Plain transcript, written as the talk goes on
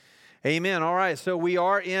Amen. All right, so we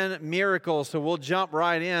are in miracles, so we'll jump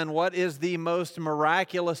right in. What is the most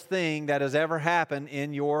miraculous thing that has ever happened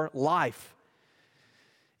in your life?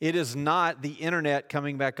 It is not the internet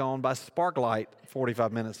coming back on by Sparklight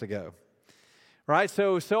 45 minutes ago, right?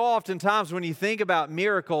 So oftentimes when you think about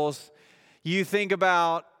miracles, you think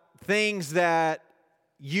about things that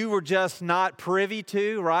you were just not privy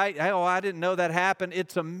to, right? Oh, I didn't know that happened.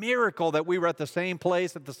 It's a miracle that we were at the same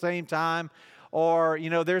place at the same time. Or,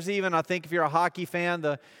 there's even, I think if you're a hockey fan,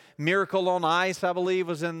 the Miracle on Ice, I believe,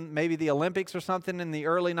 was in maybe the Olympics or something in the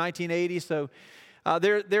early 1980s. So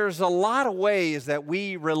there's a lot of ways that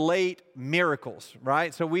we relate miracles,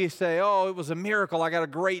 right? So we say, oh, it was a miracle. I got a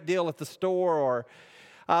great deal at the store.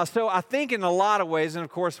 Or so I think in a lot of ways, and of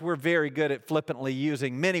course we're very good at flippantly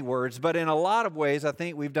using many words, but in a lot of ways I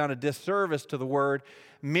think we've done a disservice to the word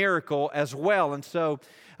miracle as well. And so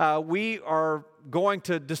we are going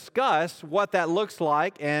to discuss what that looks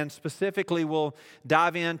like, and specifically we'll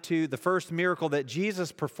dive into the first miracle that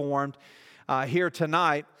Jesus performed here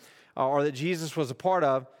tonight, or that Jesus was a part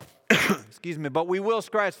of. Excuse me, but we will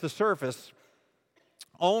scratch the surface.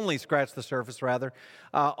 Only scratch the surface, rather,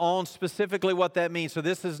 on specifically what that means. So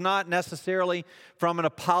this is not necessarily from an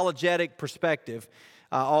apologetic perspective,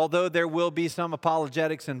 although there will be some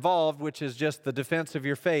apologetics involved, which is just the defense of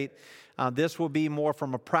your faith. This will be more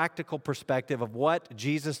from a practical perspective of what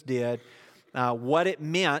Jesus did, what it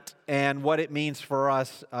meant, and what it means for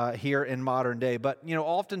us here in modern day. But,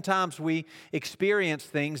 oftentimes we experience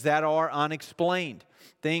things that are unexplained.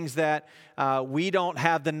 Things that we don't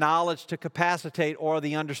have the knowledge to capacitate or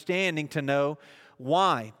the understanding to know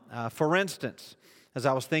why. For instance, as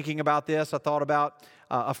I was thinking about this, I thought about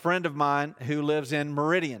a friend of mine who lives in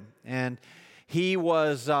Meridian, and he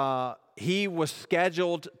was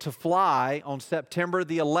scheduled to fly on September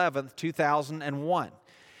the 11th, 2001.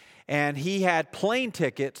 And he had plane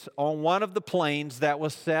tickets on one of the planes that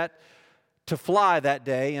was set to fly that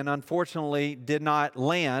day, and unfortunately did not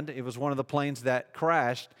land. It was one of the planes that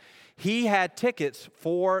crashed. He had tickets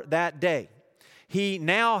for that day. He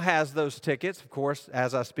now has those tickets, of course,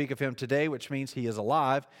 as I speak of him today, which means he is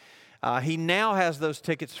alive. He now has those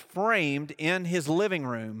tickets framed in his living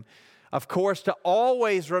room, of course, to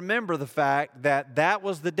always remember the fact that that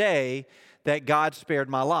was the day that God spared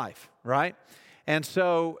my life, right? And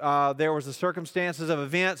so there was the circumstances of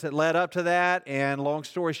events that led up to that, and long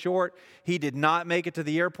story short, he did not make it to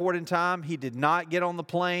the airport in time. He did not get on the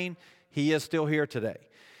plane. He is still here today.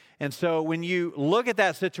 And so when you look at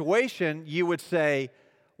that situation, you would say,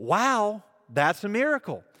 wow, that's a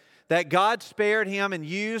miracle. That God spared him and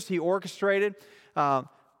he orchestrated, God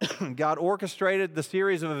orchestrated the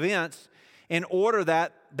series of events in order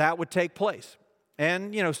that that would take place.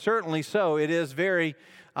 And, certainly so. It is very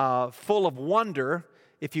full of wonder,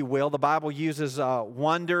 if you will. The Bible uses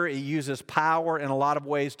wonder. It uses power in a lot of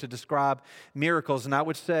ways to describe miracles. And I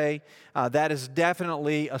would say that is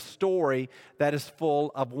definitely a story that is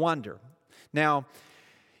full of wonder. Now,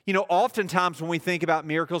 oftentimes when we think about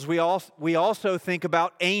miracles, we also think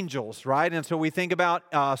about angels, right? And so we think about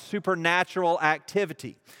supernatural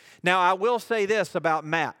activity. Now, I will say this about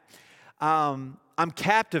Matt. I'm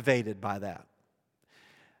captivated by that,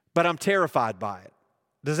 but I'm terrified by it.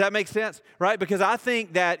 Does that make sense? Right? Because I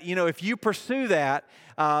think that, if you pursue that,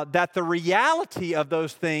 that the reality of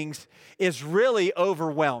those things is really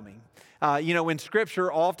overwhelming. In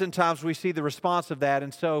Scripture, oftentimes we see the response of that.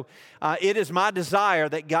 And so it is my desire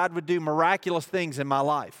that God would do miraculous things in my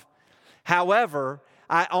life. However,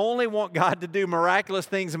 I only want God to do miraculous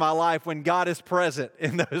things in my life when God is present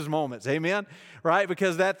in those moments. Amen? Right?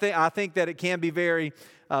 Because I think that it can be very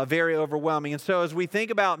overwhelming. And so as we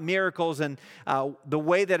think about miracles and the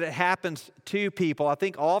way that it happens to people, I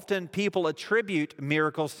think often people attribute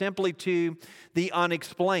miracles simply to the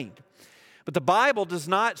unexplained. But the Bible does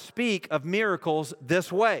not speak of miracles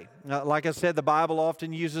this way. Like I said, the Bible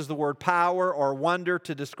often uses the word power or wonder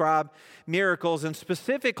to describe miracles. And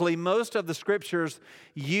specifically, most of the Scriptures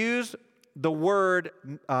use the word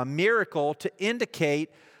miracle to indicate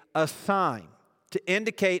a sign.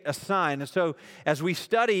 And so as we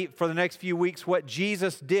study for the next few weeks what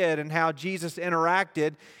Jesus did and how Jesus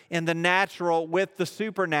interacted in the natural with the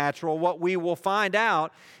supernatural, what we will find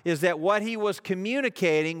out is that what he was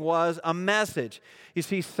communicating was a message. You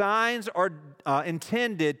see, signs are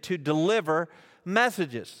intended to deliver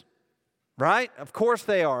messages. Right? Of course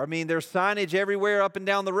they are. I mean, there's signage everywhere up and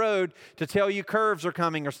down the road to tell you curves are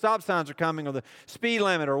coming or stop signs are coming or the speed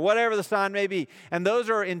limit or whatever the sign may be. And those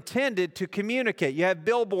are intended to communicate. You have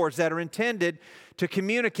billboards that are intended to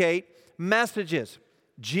communicate messages.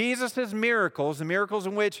 Jesus' miracles, the miracles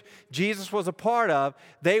in which Jesus was a part of,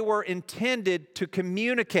 they were intended to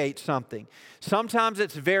communicate something. Sometimes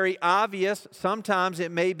it's very obvious, sometimes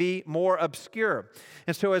it may be more obscure.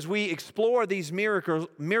 And so as we explore these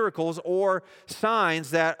miracles or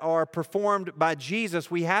signs that are performed by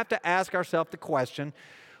Jesus, we have to ask ourselves the question,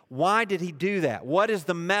 why did he do that? What is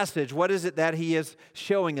the message? What is it that he is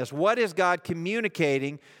showing us? What is God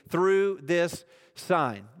communicating through this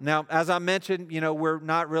sign? Now, as I mentioned, we're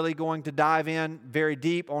not really going to dive in very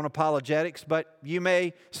deep on apologetics, but you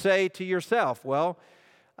may say to yourself, well,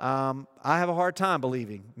 I have a hard time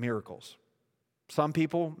believing miracles. Some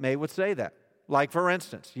people would say that. Like, for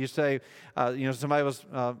instance, you say,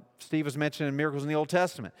 Steve was mentioning miracles in the Old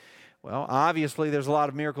Testament. Well, obviously, there's a lot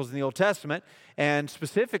of miracles in the Old Testament, and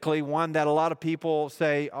specifically one that a lot of people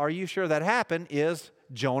say, are you sure that happened, is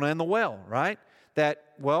Jonah and the well, right?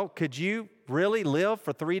 Could you really live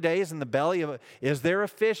for 3 days in the belly of is there a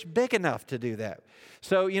fish big enough to do that?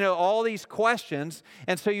 So, all these questions,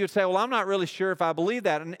 and so you would say, well, I'm not really sure if I believe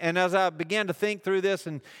that. And as I began to think through this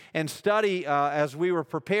and study as I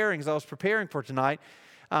was preparing for tonight,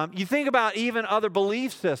 you think about even other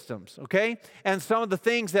belief systems, okay? And some of the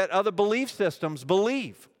things that other belief systems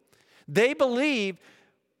believe. They believe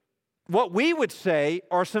what we would say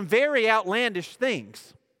are some very outlandish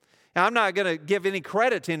things. Now, I'm not going to give any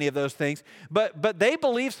credit to any of those things, but they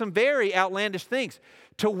believe some very outlandish things,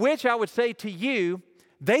 to which I would say to you,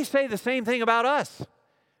 they say the same thing about us,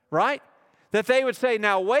 right? That they would say,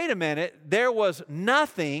 now, wait a minute, there was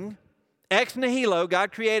nothing, ex nihilo,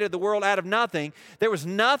 God created the world out of nothing. There was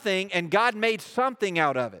nothing, and God made something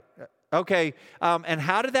out of it. Okay, and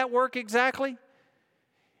how did that work exactly?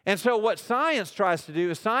 And so what science tries to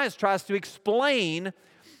do is science tries to explain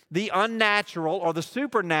the unnatural or the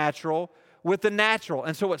supernatural with the natural.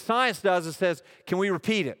 And so what science does is says, can we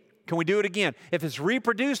repeat it? Can we do it again? If it's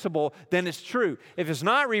reproducible, then it's true. If it's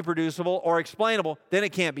not reproducible or explainable, then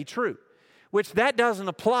it can't be true. Which that doesn't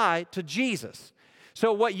apply to Jesus.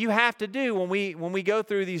 So what you have to do when we go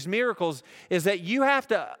through these miracles is that you have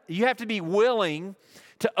to be willing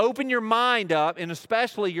to open your mind up, and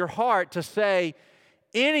especially your heart, to say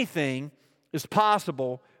anything is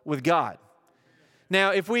possible with God.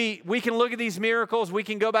 Now, if we can look at these miracles, we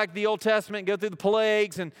can go back to the Old Testament and go through the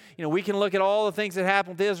plagues, and we can look at all the things that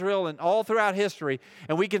happened with Israel and all throughout history,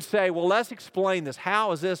 and we can say, well, let's explain this.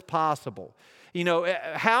 How is this possible?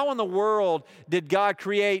 How in the world did God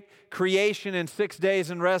create creation in 6 days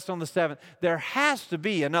and rest on the seventh? There has to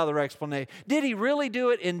be another explanation. Did he really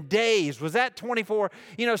do it in days? Was that 24?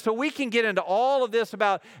 So we can get into all of this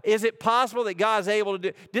about, is it possible that God's able to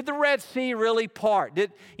do? Did the Red Sea really part?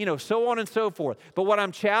 So on and so forth. But what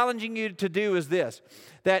I'm challenging you to do is this,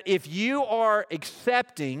 that if you are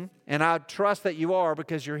accepting, and I trust that you are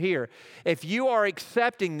because you're here, if you are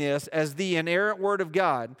accepting this as the inerrant Word of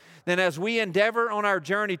God, then as we endeavor on our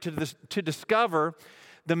journey to discover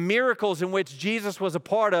the miracles in which Jesus was a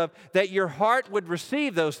part of, that your heart would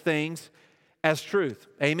receive those things as truth.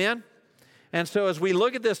 Amen? And so as we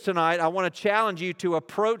look at this tonight, I want to challenge you to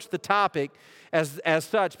approach the topic as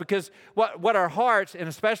such, because what our hearts, and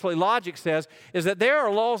especially logic, says is that there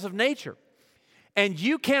are laws of nature. And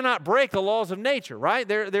you cannot break the laws of nature, right?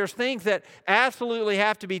 There's things that absolutely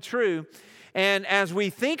have to be true. And as we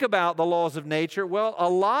think about the laws of nature, well, a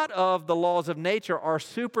lot of the laws of nature are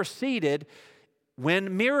superseded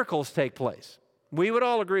when miracles take place. We would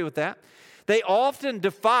all agree with that. They often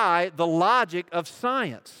defy the logic of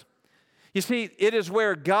science. You see, it is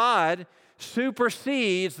where God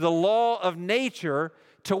supersedes the law of nature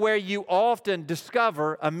to where you often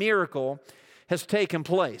discover a miracle has taken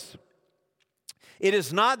place. It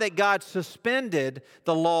is not that God suspended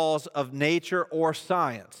the laws of nature or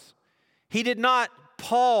science. He did not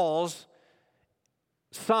pause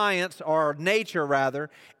science, or nature rather,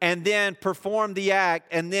 and then perform the act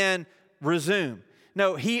and then resume.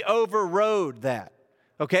 No, he overrode that.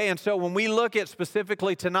 Okay, and so when we look at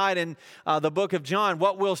specifically tonight in the book of John,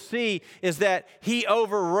 what we'll see is that he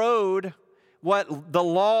overrode what the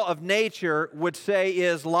law of nature would say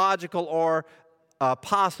is logical or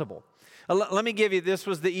possible. Let me give you, this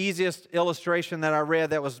was the easiest illustration that I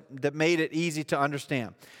read that made it easy to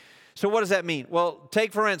understand. So what does that mean? Well,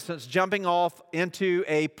 take for instance, jumping off into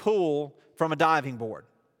a pool from a diving board,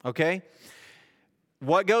 okay?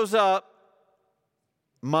 What goes up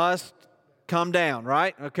must come down,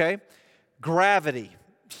 right? Okay? Gravity.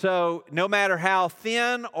 So no matter how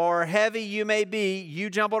thin or heavy you may be, you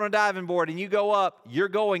jump on a diving board and you go up, you're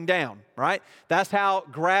going down, right? That's how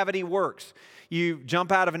gravity works. You jump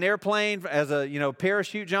out of an airplane as a,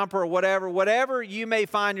 parachute jumper or whatever you may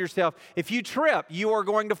find yourself. If you trip, you are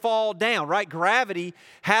going to fall down, right? Gravity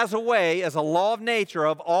has a way, as a law of nature,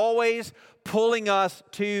 of always pulling us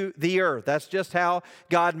to the earth. That's just how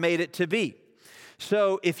God made it to be.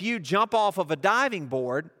 So if you jump off of a diving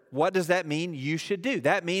board, what does that mean you should do?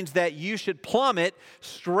 That means that you should plummet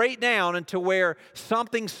straight down into where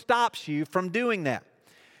something stops you from doing that.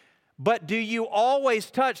 But do you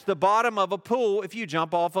always touch the bottom of a pool if you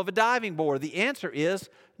jump off of a diving board? The answer is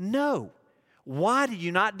no. Why do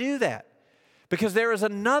you not do that? Because there is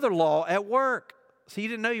another law at work. So you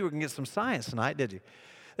didn't know you were going to get some science tonight, did you?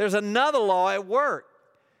 There's another law at work.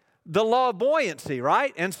 The law of buoyancy,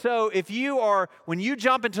 right? And so when you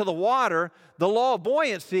jump into the water, the law of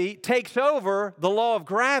buoyancy takes over the law of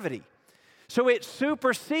gravity. So it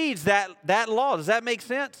supersedes that law. Does that make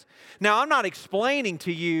sense? Now, I'm not explaining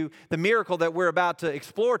to you the miracle that we're about to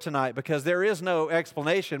explore tonight because there is no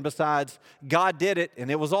explanation besides God did it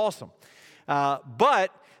and it was awesome.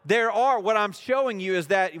 But what I'm showing you is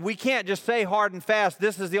that we can't just say hard and fast,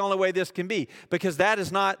 this is the only way this can be, because that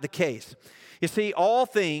is not the case. You see, all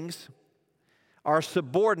things are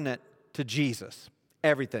subordinate to Jesus,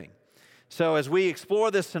 everything. So as we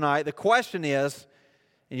explore this tonight, the question is,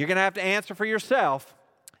 and you're going to have to answer for yourself,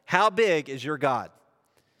 how big is your God?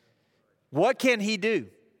 What can He do?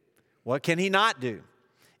 What can He not do?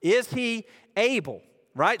 Is He able?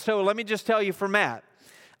 Right? So let me just tell you for Matt,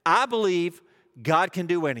 I believe God can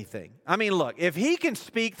do anything. I mean, look, if He can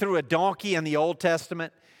speak through a donkey in the Old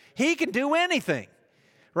Testament, He can do anything.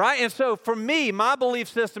 Right? And so for me, my belief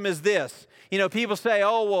system is this. People say,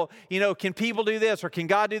 can people do this? Or can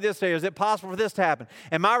God do this? Or is it possible for this to happen?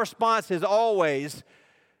 And my response is always,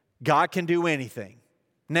 God can do anything.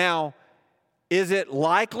 Now, is it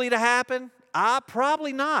likely to happen?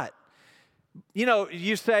 Probably not.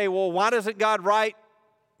 You say, well, why doesn't God write,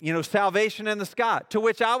 salvation in the sky? To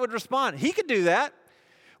which I would respond, He could do that.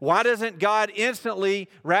 Why doesn't God instantly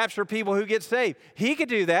rapture people who get saved? He could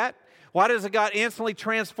do that. Why doesn't God instantly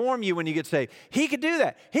transform you when you get saved? He could do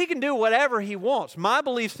that. He can do whatever He wants. My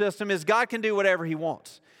belief system is God can do whatever He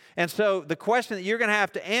wants. And so the question that you're going to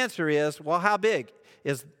have to answer is, well, how big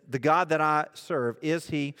is the God that I serve? Is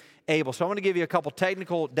He able? So I'm going to give you a couple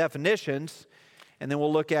technical definitions, and then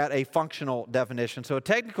we'll look at a functional definition. So a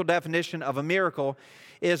technical definition of a miracle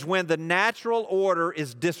is when the natural order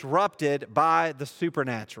is disrupted by the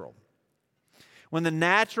supernatural. When the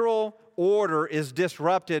natural order is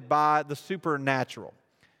disrupted by the supernatural.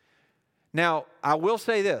 Now, I will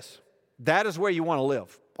say this. That is where you want to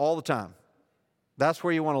live all the time. That's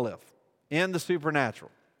where you want to live, in the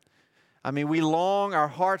supernatural. I mean, our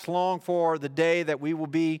hearts long for the day that we will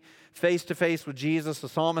be face to face with Jesus. The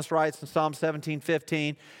psalmist writes in Psalm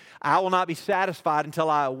 17:15, I will not be satisfied until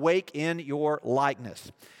I awake in your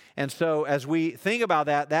likeness. And so as we think about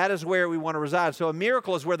that, that is where we want to reside. So a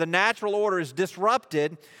miracle is where the natural order is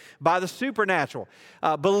disrupted by the supernatural.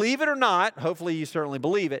 Believe it or not, hopefully you certainly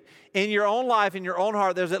believe it, in your own life, in your own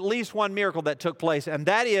heart, there's at least one miracle that took place. And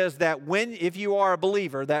that is that if you are a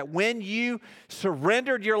believer, that when you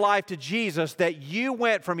surrendered your life to Jesus, that you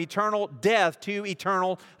went from eternal death to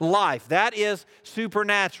eternal life. That is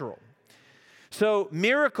supernatural. So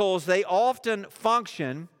miracles, they often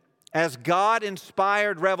function as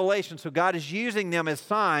God-inspired revelation. So God is using them as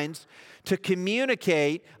signs to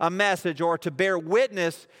communicate a message or to bear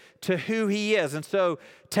witness to who He is. And so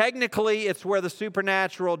technically, it's where the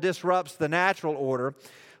supernatural disrupts the natural order.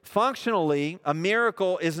 Functionally, a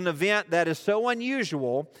miracle is an event that is so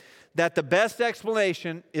unusual that the best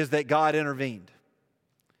explanation is that God intervened.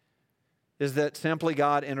 Is that simply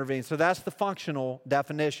God intervened. So that's the functional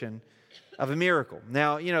definition of a miracle.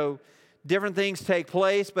 Now, different things take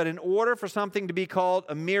place, but in order for something to be called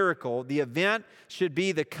a miracle, the event should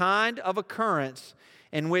be the kind of occurrence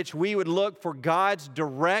in which we would look for God's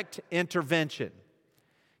direct intervention.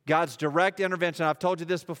 God's direct intervention. I've told you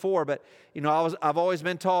this before, but I've always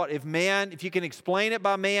been taught if you can explain it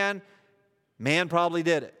by man, man probably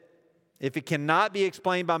did it. If it cannot be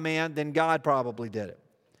explained by man, then God probably did it.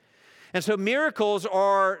 And so miracles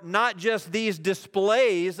are not just these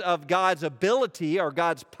displays of God's ability or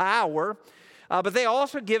God's power, but they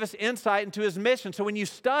also give us insight into His mission. So when you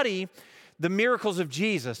study the miracles of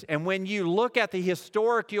Jesus and when you look at the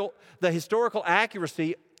historical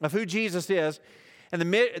accuracy of who Jesus is and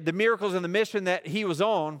the miracles and the mission that He was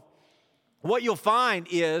on, what you'll find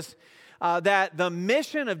is that the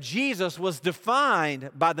mission of Jesus was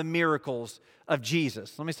defined by the miracles of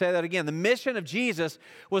Jesus. Let me say that again. The mission of Jesus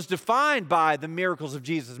was defined by the miracles of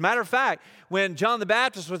Jesus. Matter of fact, when John the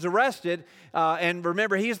Baptist was arrested, and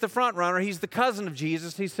remember, he's the front runner, he's the cousin of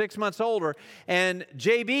Jesus, he's 6 months older, and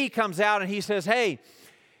JB comes out and he says, hey,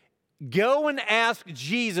 go and ask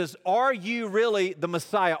Jesus, are you really the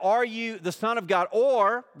Messiah? Are you the Son of God?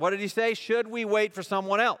 Or, what did he say? Should we wait for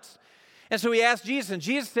someone else? And so he asked Jesus, and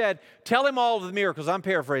Jesus said, tell him all of the miracles. I'm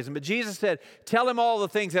paraphrasing, but Jesus said, tell him all the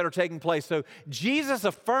things that are taking place. So Jesus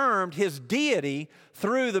affirmed his deity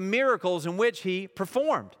through the miracles in which he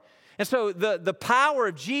performed. And so the power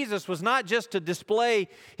of Jesus was not just to display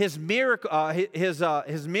his miracles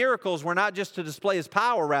were not just to display his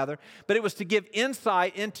power, rather, but it was to give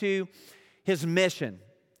insight into his mission.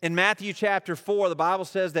 In Matthew chapter 4, the Bible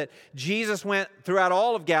says that Jesus went throughout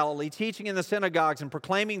all of Galilee, teaching in the synagogues and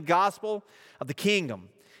proclaiming the gospel of the kingdom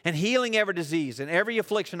and healing every disease and every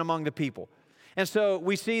affliction among the people. And so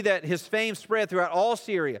we see that his fame spread throughout all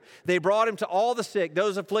Syria. They brought him to all the sick,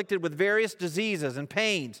 those afflicted with various diseases and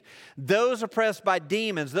pains, those oppressed by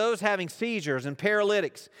demons, those having seizures and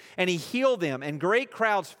paralytics. And he healed them, and great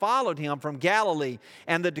crowds followed him from Galilee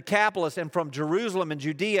and the Decapolis and from Jerusalem and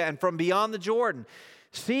Judea and from beyond the Jordan.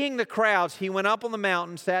 Seeing the crowds, he went up on the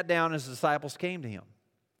mountain, sat down, and his disciples came to him.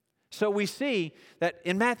 So we see that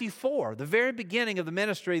in Matthew 4, the very beginning of the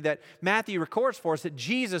ministry that Matthew records for us, that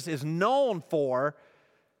Jesus is known for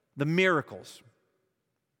the miracles.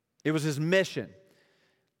 It was his mission,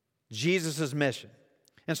 Jesus' mission.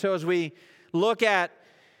 And so as we look at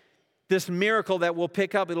this miracle that we'll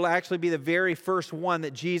pick up, it'll actually be the very first one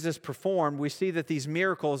that Jesus performed. We see that these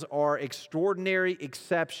miracles are extraordinary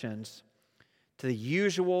exceptions to the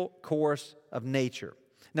usual course of nature.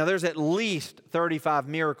 Now, there's at least 35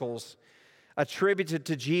 miracles attributed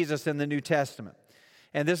to Jesus in the New Testament.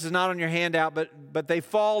 And this is not on your handout, but they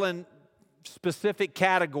fall in specific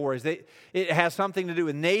categories. It has something to do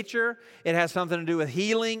with nature, it has something to do with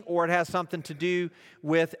healing, or it has something to do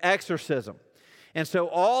with exorcism. And so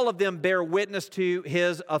all of them bear witness to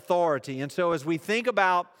his authority. And so as we think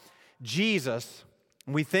about Jesus,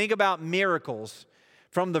 we think about miracles,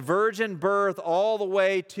 from the virgin birth all the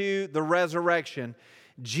way to the resurrection,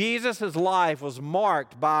 Jesus' life was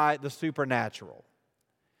marked by the supernatural.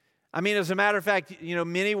 I mean, as a matter of fact,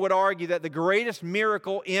 many would argue that the greatest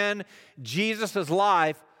miracle in Jesus'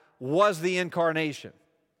 life was the incarnation,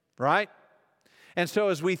 right? And so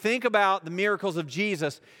as we think about the miracles of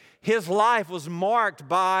Jesus, his life was marked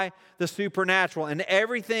by the supernatural. And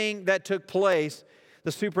everything that took place,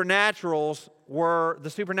 the supernatural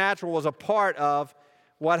was a part of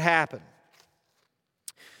what happened.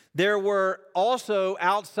 There were also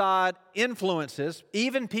outside influences,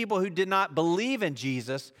 even people who did not believe in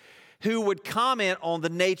Jesus, who would comment on the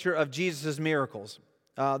nature of Jesus' miracles.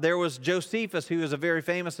 There was Josephus, who is a very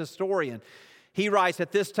famous historian. He writes,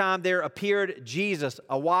 at this time there appeared Jesus,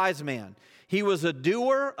 a wise man. He was a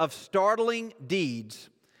doer of startling deeds,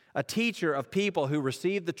 a teacher of people who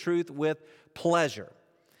received the truth with pleasure.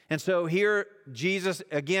 And so here, Jesus,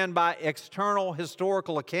 again, by external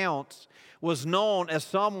historical accounts, was known as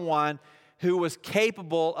someone who was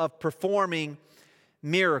capable of performing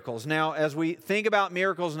miracles. Now, as we think about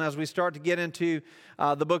miracles and as we start to get into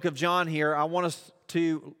the book of John here, I want us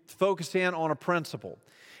to focus in on a principle.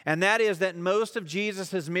 And that is that most of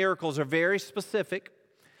Jesus' miracles are very specific,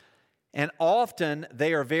 and often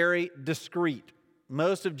they are very discreet.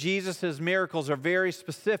 Most of Jesus' miracles are very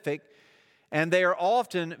specific, and they are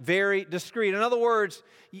often very discreet. In other words,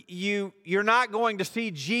 you're not going to see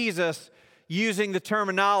Jesus using the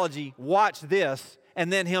terminology, watch this,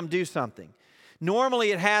 and then him do something.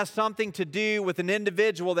 Normally, it has something to do with an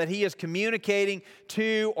individual that he is communicating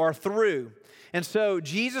to or through. And so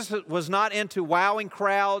Jesus was not into wowing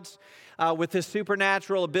crowds with his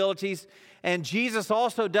supernatural abilities. And Jesus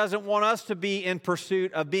also doesn't want us to be in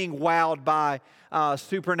pursuit of being wowed by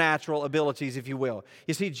supernatural abilities, if you will.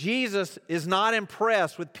 You see, Jesus is not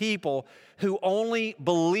impressed with people who only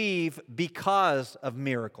believe because of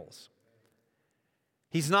miracles.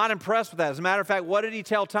 He's not impressed with that. As a matter of fact, what did he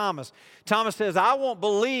tell Thomas? Thomas says, I won't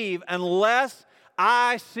believe unless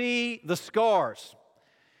I see the scars.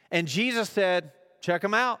 And Jesus said, check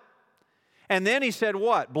them out. And then he said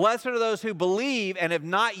what? Blessed are those who believe and have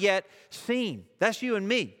not yet seen. That's you and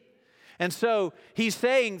me. And so he's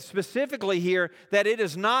saying specifically here that it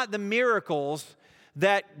is not the miracles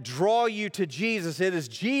that draw you to Jesus. It is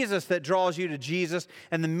Jesus that draws you to Jesus,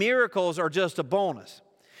 and the miracles are just a bonus.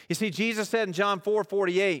 You see, Jesus said in John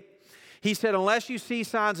 4:48, he said, unless you see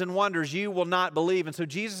signs and wonders, you will not believe. And so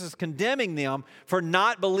Jesus is condemning them for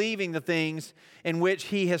not believing the things in which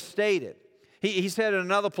he has stated. He said in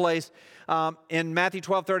another place in Matthew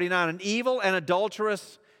 12:39, an evil and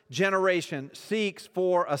adulterous generation seeks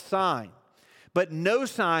for a sign, but no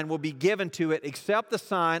sign will be given to it except the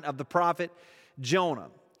sign of the prophet Jonah.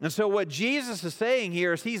 And so what Jesus is saying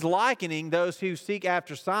here is he's likening those who seek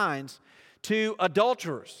after signs to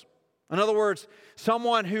adulterers. In other words,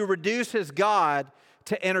 someone who reduces God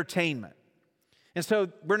to entertainment. And so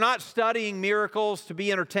we're not studying miracles to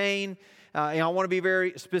be entertained. I want to be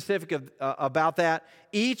very specific about that.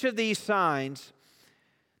 Each of these signs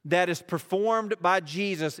that is performed by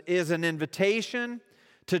Jesus is an invitation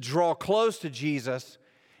to draw close to Jesus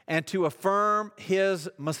and to affirm his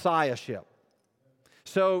messiahship.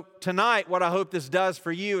 So tonight, what I hope this does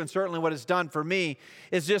for you, and certainly what it's done for me,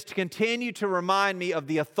 is just to continue to remind me of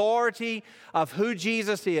the authority of who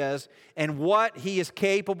Jesus is and what he is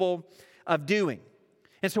capable of doing.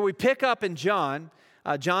 And so we pick up in John.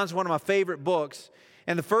 John's one of my favorite books.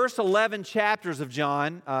 And the first 11 chapters of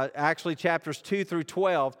John, actually chapters 2 through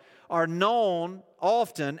 12, are known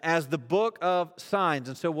often as the book of signs.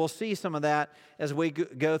 And so we'll see some of that as we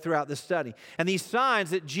go throughout this study. And these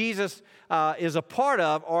signs that Jesus is a part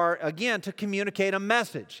of are, again, to communicate a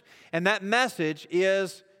message. And that message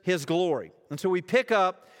is his glory. And so we pick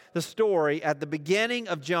up the story at the beginning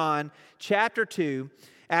of John chapter 2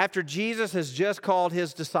 after Jesus has just called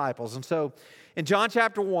his disciples. And so in John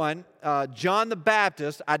chapter 1, John the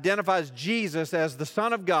Baptist identifies Jesus as the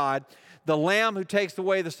Son of God, the Lamb who takes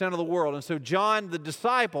away the sin of the world. And so John, the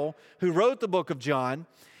disciple who wrote the book of John,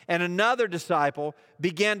 and another disciple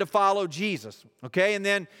began to follow Jesus. Okay, and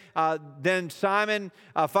then Simon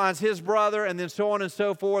finds his brother, and then so on and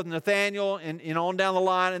so forth, Nathaniel, and on down the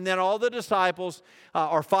line, and then all the disciples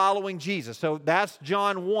are following Jesus. So that's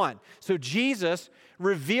John 1. So Jesus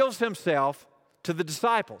reveals himself to the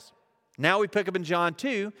disciples. Now we pick up in John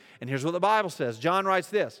 2, and here's what the Bible says. John writes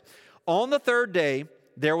this: on the third day,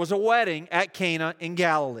 there was a wedding at Cana in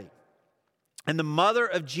Galilee, and the mother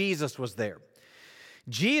of Jesus was there.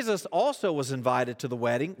 Jesus also was invited to the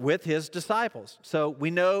wedding with his disciples. So we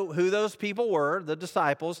know who those people were, the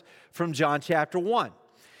disciples, from John chapter 1.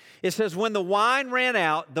 It says, when the wine ran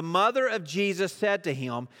out, the mother of Jesus said to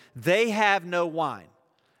him, they have no wine.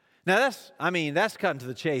 Now that's cutting to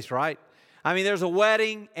the chase, right? I mean, there's a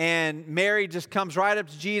wedding, and Mary just comes right up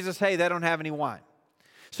to Jesus. Hey, they don't have any wine.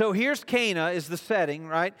 So here's Cana is the setting,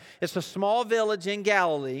 right? It's a small village in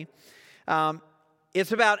Galilee.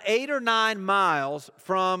 It's about 8 or 9 miles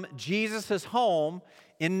from Jesus' home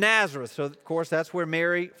in Nazareth. So, of course, that's where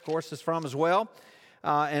Mary, of course, is from as well.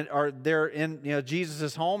 They're in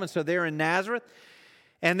Jesus' home, and so they're in Nazareth.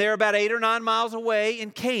 And they're about 8 or 9 miles away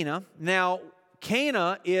in Cana. Now,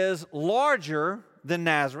 Cana is larger than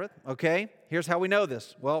Nazareth, okay? Here's how we know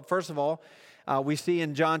this. Well, first of all, we see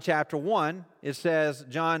in John chapter 1, it says,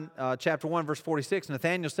 John chapter 1, verse 46,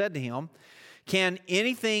 Nathanael said to him, can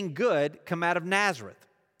anything good come out of Nazareth?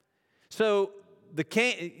 So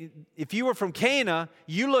if you were from Cana,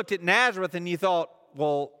 you looked at Nazareth and you thought,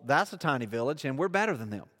 well, that's a tiny village and we're better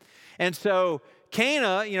than them. And so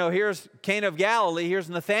Cana, here's Cana of Galilee,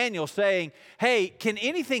 here's Nathanael saying, hey, can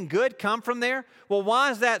anything good come from there? Well,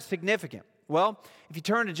 why is that significant? Well, if you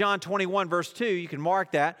turn to John 21, verse 2, you can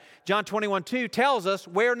mark that. John 21, 2 tells us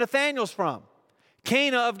where Nathanael's from.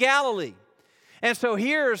 Cana of Galilee. And so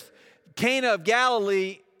here's Cana of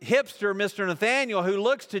Galilee hipster, Mr. Nathanael, who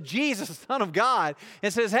looks to Jesus, the Son of God,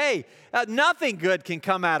 and says, hey, nothing good can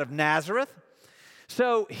come out of Nazareth.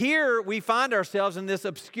 So here we find ourselves in this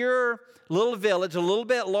obscure little village, a little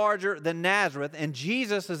bit larger than Nazareth, and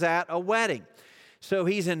Jesus is at a wedding. So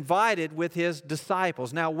he's invited with his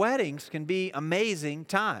disciples. Now, weddings can be amazing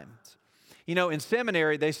times. In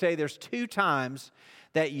seminary, they say there's 2 times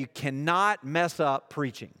that you cannot mess up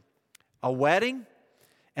preaching: a wedding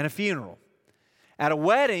and a funeral. At a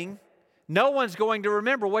wedding, no one's going to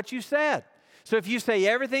remember what you said. So if you say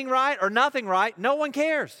everything right or nothing right, no one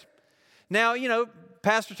cares. Now,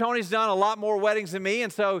 Pastor Tony's done a lot more weddings than me,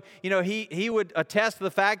 and so, he would attest to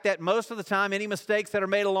the fact that most of the time, any mistakes that are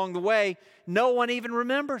made along the way, no one even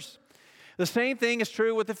remembers. The same thing is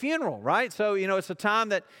true with the funeral, right? So, it's a time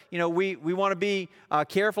that, we want to be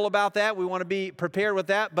careful about that. We want to be prepared with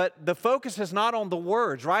that. But the focus is not on the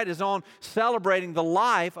words, right? It's on celebrating the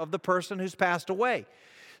life of the person who's passed away.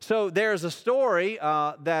 So there's a story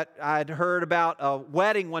that I'd heard about a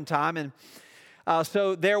wedding one time, and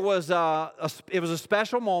so there was it was a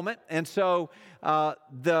special moment, and so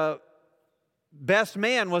the best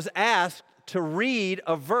man was asked to read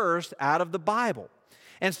a verse out of the Bible.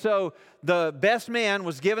 And so the best man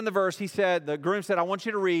was given the verse. The groom said, I want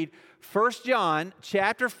you to read 1 John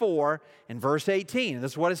chapter 4 and verse 18. And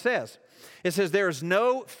this is what it says. It says, there is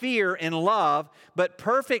no fear in love, but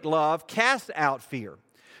perfect love casts out fear.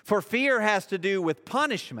 For fear has to do with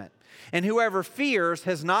punishment, and whoever fears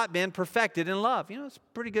has not been perfected in love. You know, it's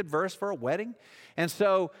a pretty good verse for a wedding. And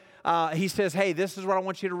so he says, hey, this is what I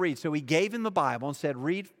want you to read. So he gave him the Bible and said,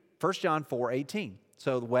 read 1 John 4:18.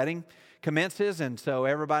 So the wedding commences, and so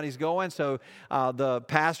everybody's going. So the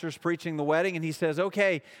pastor's preaching the wedding, and he says,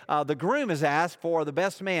 okay, the groom has asked for the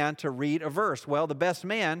best man to read a verse. Well, the best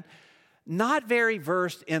man, not very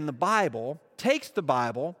versed in the Bible, takes the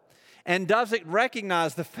Bible and doesn't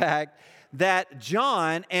recognize the fact that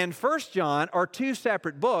John and 1 John are two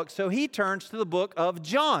separate books. So he turns to the book of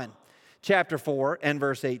John, chapter 4 and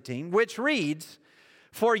verse 18, which reads,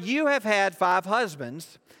 for you have had 5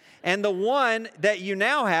 husbands, and the one that you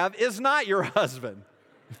now have is not your husband.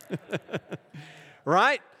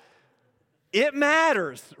 Right? It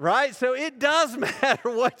matters, right? So it does matter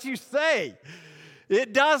what you say.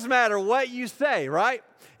 It does matter what you say, right?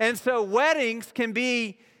 And so weddings can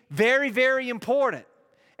be very, very important.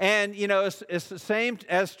 And, you know, it's the same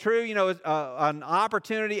as true, you know, an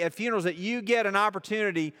opportunity at funerals, that you get an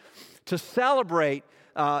opportunity to celebrate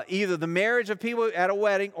either the marriage of people at a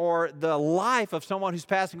wedding or the life of someone who's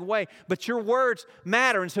passing away. But your words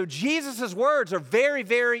matter. And so Jesus' words are very,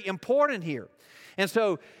 very important here. And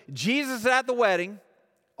so Jesus is at the wedding.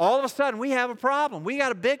 All of a sudden, we have a problem. We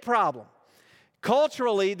got a big problem.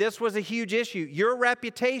 Culturally, this was a huge issue. Your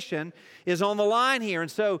reputation is on the line here. And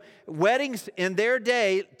so weddings in their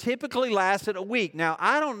day typically lasted a week. Now,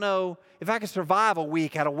 I don't know if I could survive a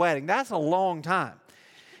week at a wedding. That's a long time.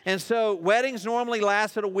 And so weddings normally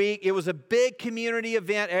lasted a week. It was a big community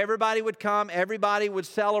event. Everybody would come. Everybody would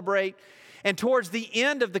celebrate. And towards the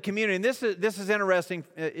end of the community, and this is interesting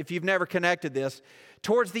if you've never connected this,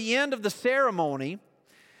 towards the end of the ceremony,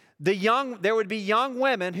 there would be young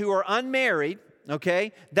women who are unmarried,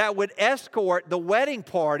 okay, that would escort the wedding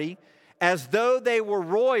party as though they were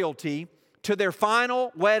royalty to their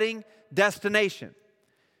final wedding destination.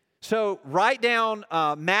 So write down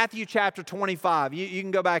Matthew chapter 25. You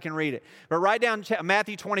can go back and read it. But write down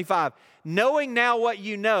Matthew 25. Knowing now what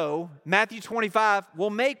you know, Matthew 25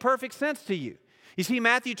 will make perfect sense to you. You see,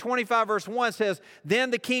 Matthew 25 verse 1 says,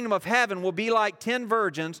 then the kingdom of heaven will be like 10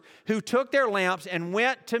 virgins who took their lamps and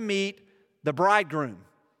went to meet the bridegroom.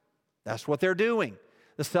 That's what they're doing.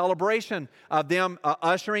 The celebration of them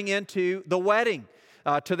ushering into the wedding.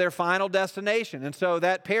 To their final destination. And so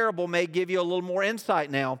that parable may give you a little more insight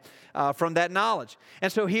now from that knowledge.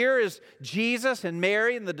 And so here is Jesus and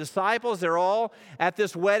Mary and the disciples. They're all at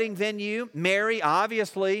this wedding venue. Mary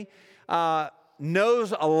obviously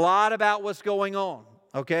knows a lot about what's going on,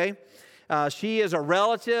 okay? She is a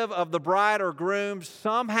relative of the bride or groom.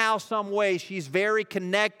 Somehow, some way, she's very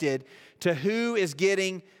connected to who is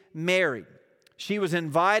getting married. She was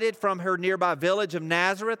invited from her nearby village of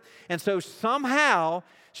Nazareth, and so somehow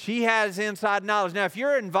she has inside knowledge. Now, if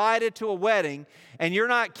you're invited to a wedding and you're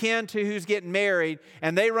not kin to who's getting married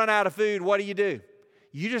and they run out of food, what do?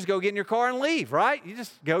 You just go get in your car and leave, right? You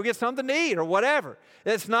just go get something to eat or whatever.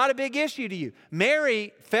 It's not a big issue to you.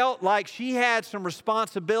 Mary felt like she had some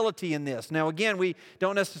responsibility in this. Now, again, we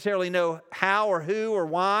don't necessarily know how or who or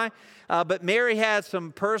why, but Mary had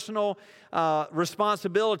some personal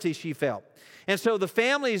responsibility she felt. And so the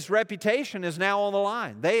family's reputation is now on the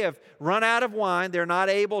line. They have run out of wine. They're not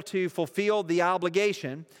able to fulfill the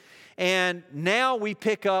obligation. And now we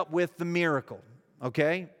pick up with the miracle,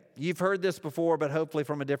 okay? You've heard this before, but hopefully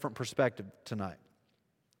from a different perspective tonight.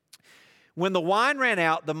 When the wine ran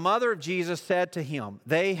out, the mother of Jesus said to him,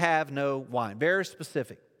 they have no wine. Very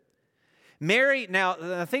specific. Mary,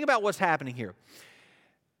 now think about what's happening here.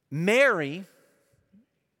 Mary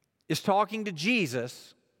is talking to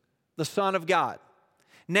Jesus, the Son of God.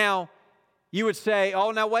 Now, you would say,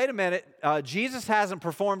 oh, now wait a minute. Jesus hasn't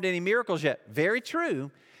performed any miracles yet. Very true.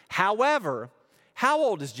 However, how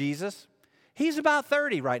old is Jesus? He's about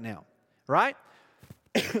 30 right now, right?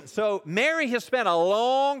 So Mary has spent a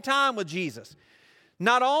long time with Jesus.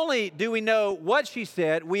 Not only do we know what she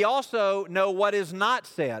said, we also know what is not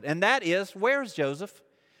said. And that is, where's Joseph?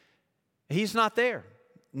 He's not there.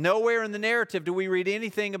 Nowhere in the narrative do we read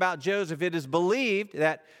anything about Joseph. It is believed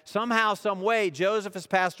that somehow, some way, Joseph has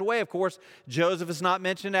passed away. Of course, Joseph is not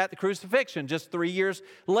mentioned at the crucifixion, just 3 years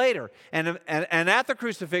later. And at the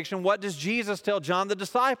crucifixion, what does Jesus tell John the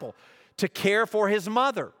disciple? To care for his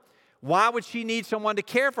mother. Why would she need someone to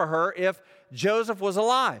care for her if Joseph was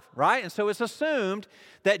alive, right? And so it's assumed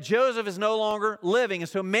that Joseph is no longer living. And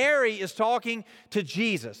so Mary is talking to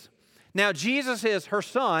Jesus. Now, Jesus is her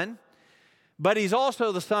son, but he's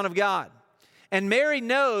also the Son of God. And Mary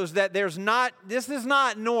knows that this is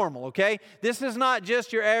not normal, okay? This is not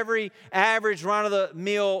just your every average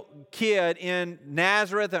run-of-the-mill kid in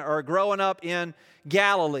Nazareth or growing up in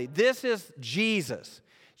Galilee. This is Jesus.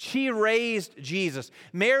 She raised Jesus.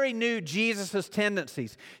 Mary knew Jesus'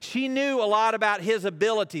 tendencies. She knew a lot about his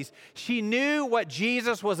abilities. She knew what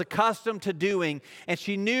Jesus was accustomed to doing, and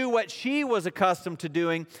she knew what she was accustomed to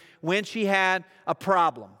doing when she had a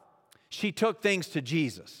problem. She took things to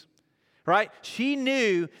Jesus. Right? She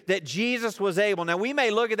knew that Jesus was able. Now, we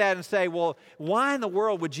may look at that and say, well, why in the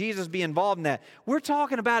world would Jesus be involved in that? We're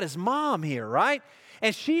talking about his mom here, right?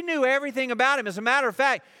 And she knew everything about him. As a matter of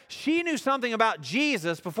fact, she knew something about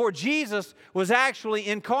Jesus before Jesus was actually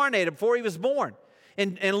incarnated, before he was born.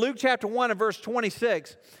 In Luke chapter 1 and verse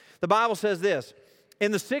 26, the Bible says this,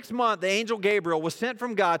 "In the 6th month, the angel Gabriel was sent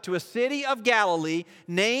from God to a city of Galilee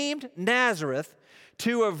named Nazareth,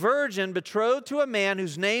 to a virgin betrothed to a man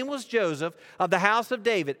whose name was Joseph of the house of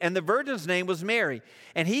David, and the virgin's name was Mary.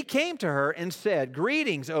 And he came to her and said,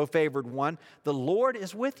 'Greetings, O favored one, the Lord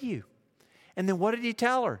is with you.'" And then what did he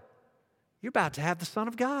tell her? You're about to have the Son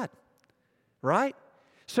of God, right?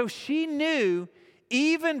 So she knew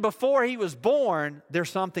even before he was born, there's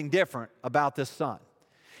something different about this son.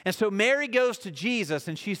 And so Mary goes to Jesus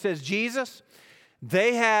and she says, "Jesus,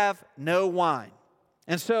 they have no wine."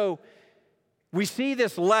 And so we see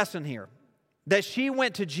this lesson here, that she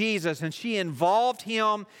went to Jesus and she involved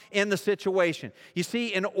him in the situation. You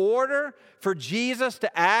see, in order for Jesus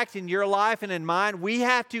to act in your life and in mine, we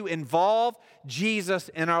have to involve Jesus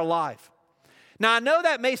in our life. Now, I know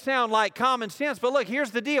that may sound like common sense, but look,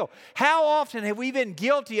 here's the deal. How often have we been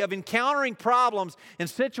guilty of encountering problems and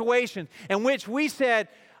situations in which we said,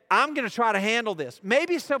 I'm going to try to handle this?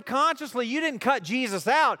 Maybe subconsciously you didn't cut Jesus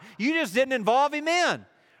out, you just didn't involve him in.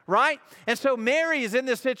 Right? And so Mary is in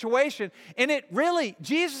this situation, and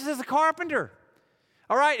Jesus is a carpenter.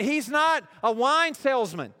 All right? He's not a wine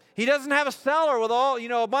salesman. He doesn't have a cellar with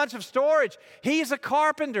a bunch of storage. He's a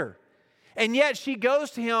carpenter. And yet she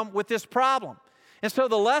goes to him with this problem. And so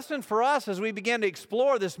the lesson for us as we begin to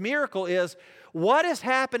explore this miracle is, what is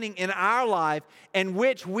happening in our life in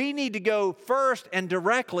which we need to go first and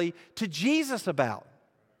directly to Jesus about?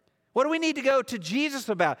 What do we need to go to Jesus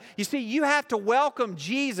about? You see, you have to welcome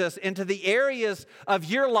Jesus into the areas of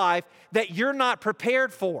your life that you're not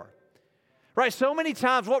prepared for. Right? So many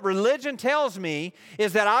times what religion tells me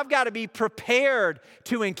is that I've got to be prepared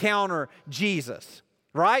to encounter Jesus.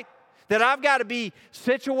 Right? That I've got to be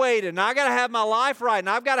situated and I've got to have my life right and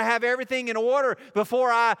I've got to have everything in order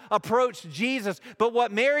before I approach Jesus. But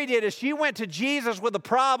what Mary did is she went to Jesus with a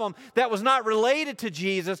problem that was not related to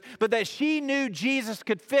Jesus, but that she knew Jesus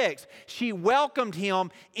could fix. She welcomed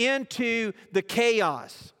him into the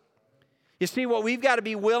chaos. You see, what we've got to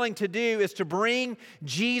be willing to do is to bring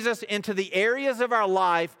Jesus into the areas of our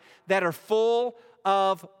life that are full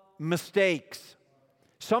of mistakes.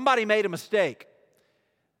 Somebody made a mistake.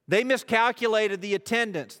 They miscalculated the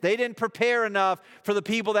attendance. They didn't prepare enough for the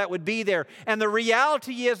people that would be there. And the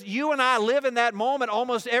reality is, you and I live in that moment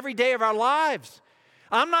almost every day of our lives.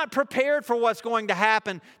 I'm not prepared for what's going to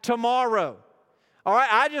happen tomorrow. All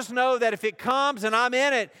right, I just know that if it comes and I'm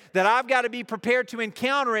in it, that I've got to be prepared to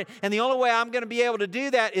encounter it. And the only way I'm going to be able to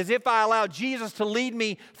do that is if I allow Jesus to lead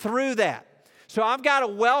me through that. So I've got to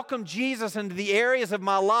welcome Jesus into the areas of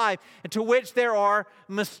my life into which there are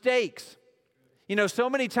mistakes. You know, so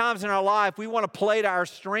many times in our life, we want to play to our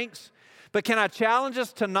strengths. But can I challenge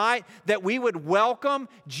us tonight that we would welcome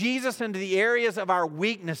Jesus into the areas of our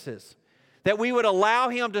weaknesses? That we would allow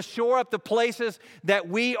him to shore up the places that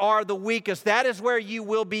we are the weakest. That is where you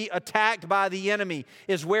will be attacked by the enemy,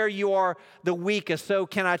 is where you are the weakest. So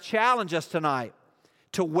can I challenge us tonight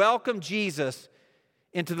to welcome Jesus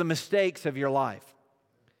into the mistakes of your life?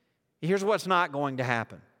 Here's what's not going to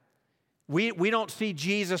happen. We don't see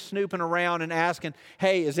Jesus snooping around and asking,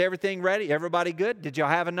 hey, is everything ready? Everybody good? Did y'all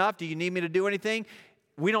have enough? Do you need me to do anything?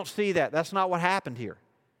 We don't see that. That's not what happened here.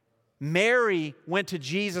 Mary went to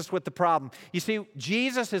Jesus with the problem. You see,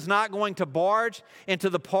 Jesus is not going to barge into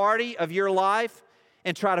the party of your life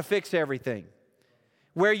and try to fix everything.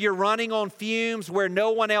 Where you're running on fumes, where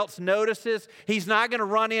no one else notices, he's not going to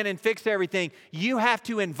run in and fix everything. You have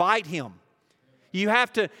to invite him. You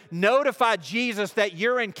have to notify Jesus that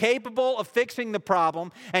you're incapable of fixing the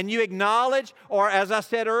problem, and you acknowledge, or as I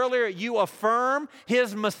said earlier, you affirm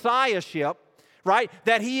his messiahship, right?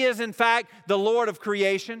 That he is in fact the Lord of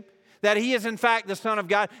creation, that he is in fact the Son of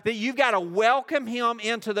God, that you've got to welcome him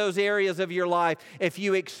into those areas of your life if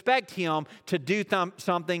you expect him to do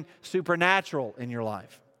something supernatural in your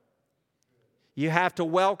life. You have to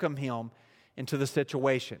welcome him into the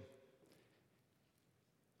situation.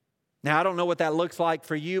 Now, I don't know what that looks like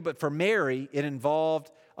for you, but for Mary, it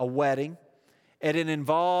involved a wedding, and it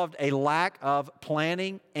involved a lack of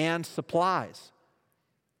planning and supplies.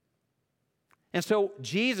 And so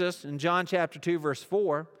Jesus, in John chapter 2, verse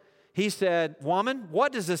 4, he said, "Woman,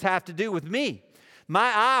 what does this have to do with me?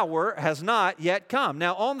 My hour has not yet come."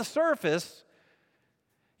 Now, on the surface,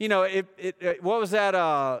 you know, what was that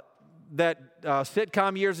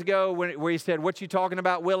sitcom years ago where he said, "What you talking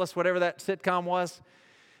about, Willis?" Whatever that sitcom was.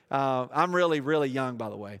 I'm really, really young, by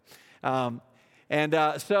the way.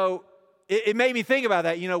 So it made me think about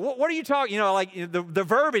that. You know, what are you talking? You know, like the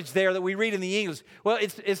verbiage there that we read in the English. Well,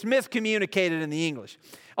 it's miscommunicated in the English.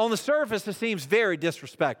 On the surface, it seems very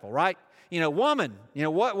disrespectful, right? You know, woman. You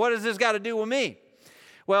know, what does this got to do with me?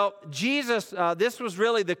 Well, Jesus, this was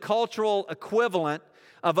really the cultural equivalent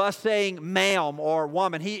of us saying ma'am or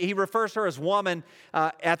woman. He refers to her as woman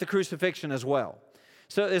at the crucifixion as well.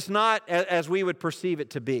 So it's not as we would perceive it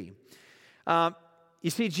to be. You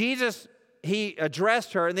see, Jesus, he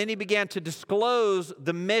addressed her, and then he began to disclose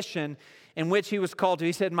the mission in which he was called to.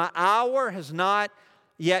 He said, "My hour has not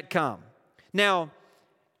yet come." Now,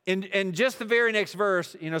 in just the very next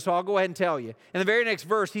verse, you know, so I'll go ahead and tell you. In the very next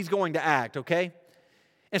verse, he's going to act, okay?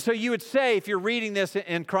 And so you would say, if you're reading this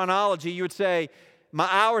in chronology, you would say, "My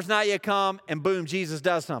hour's not yet come," and boom, Jesus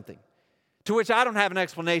does something. To which I don't have an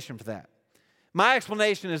explanation for that. My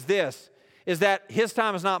explanation is this, is that his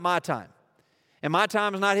time is not my time, and my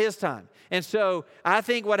time is not his time. And so I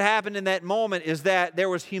think what happened in that moment is that there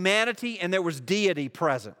was humanity and there was deity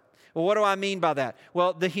present. Well, what do I mean by that?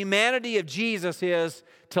 Well, the humanity of Jesus is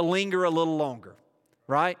to linger a little longer,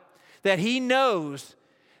 right? That he knows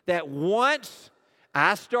that once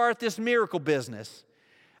I start this miracle business,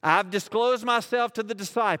 I've disclosed myself to the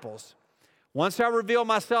disciples. Once I reveal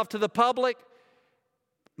myself to the public,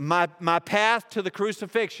 my path to the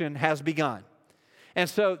crucifixion has begun. And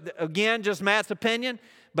so, again, just Matt's opinion,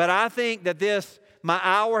 but I think that this, "my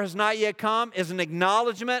hour has not yet come," is an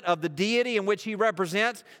acknowledgement of the deity in which he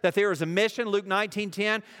represents, that there is a mission. Luke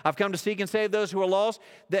 19:10, "I've come to seek and save those who are lost,"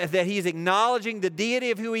 that he's acknowledging the deity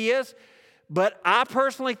of who he is. But I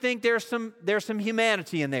personally think there's some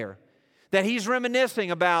humanity in there, that he's reminiscing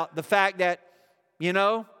about the fact that, you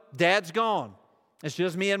know, Dad's gone. It's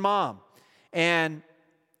just me and Mom. And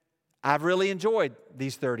I've really enjoyed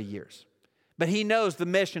these 30 years. But he knows the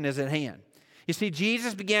mission is at hand. You see,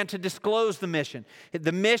 Jesus began to disclose the mission.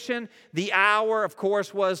 The mission, the hour, of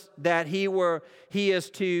course, was that he is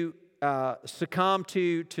to succumb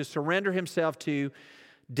to surrender himself to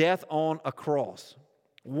death on a cross.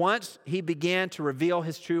 Once he began to reveal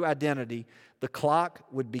his true identity, the clock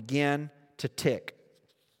would begin to tick.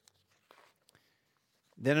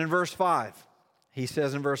 Then in verse 5, he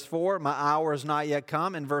says in verse 4, "My hour is not yet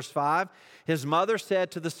come." In verse 5, his mother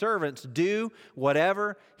said to the servants, "Do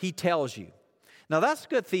whatever he tells you." Now that's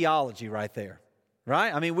good theology right there,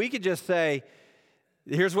 right? I mean, we could just say,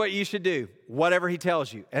 "Here's what you should do, whatever he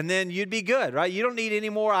tells you." And then you'd be good, right? You don't need any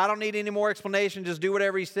more, I don't need any more explanation, just do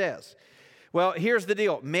whatever he says. Well, here's the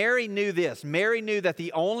deal. Mary knew this. Mary knew that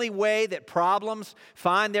the only way that problems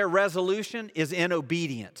find their resolution is in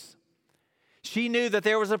obedience. She knew that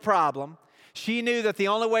there was a problem. She knew that the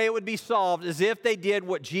only way it would be solved is if they did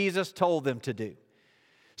what Jesus told them to do.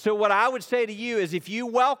 So what I would say to you is, if you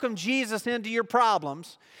welcome Jesus into your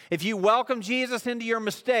problems, if you welcome Jesus into your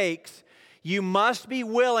mistakes, you must be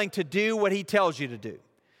willing to do what he tells you to do.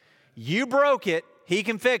 You broke it, he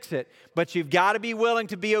can fix it, but you've got to be willing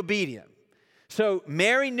to be obedient. So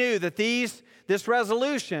Mary knew that this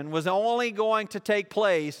resolution was only going to take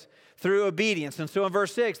place through obedience. And so in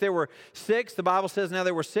verse 6, there were 6, the Bible says now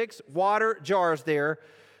there were 6 water jars there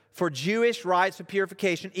for Jewish rites of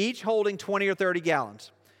purification, each holding 20 or 30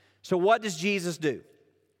 gallons. So what does Jesus do?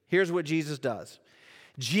 Here's what Jesus does.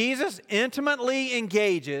 Jesus intimately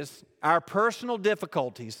engages our personal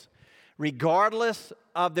difficulties regardless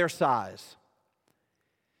of their size.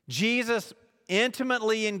 Jesus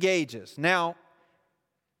intimately engages. Now,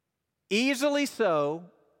 easily so,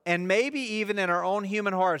 and maybe even in our own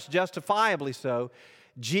human hearts, justifiably so,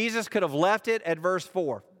 Jesus could have left it at verse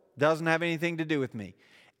 4. Doesn't have anything to do with me.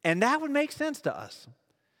 And that would make sense to us.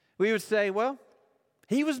 We would say, well,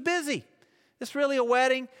 he was busy. It's really a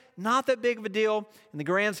wedding, not that big of a deal in the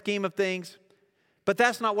grand scheme of things. But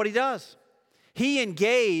that's not what he does. He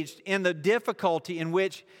engaged in the difficulty in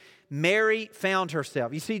which Mary found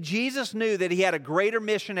herself. You see, Jesus knew that he had a greater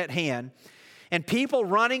mission at hand, and people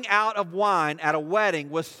running out of wine at a wedding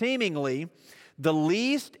was seemingly the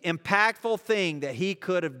least impactful thing that he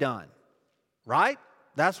could have done. Right?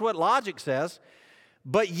 That's what logic says.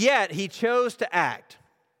 But yet, he chose to act.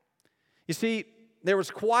 You see, there was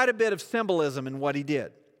quite a bit of symbolism in what he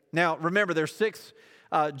did. Now, remember, there's 6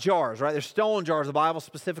 jars, right? There's stone jars, the Bible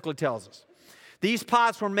specifically tells us. These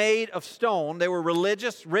pots were made of stone. They were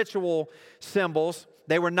religious ritual symbols.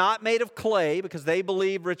 They were not made of clay because they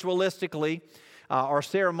believed ritualistically or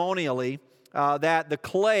ceremonially that the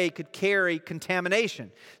clay could carry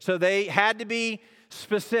contamination. So they had to be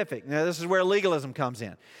specific. Now, this is where legalism comes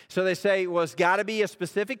in. So they say, well, it's got to be a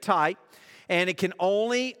specific type, and it can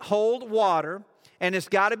only hold water, and it's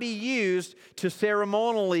got to be used to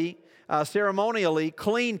ceremonially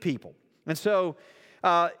clean people. And so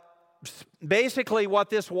basically what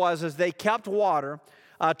this was is they kept water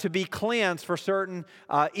to be cleansed for certain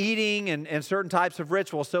eating and certain types of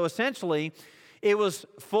rituals. So essentially, it was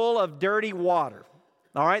full of dirty water.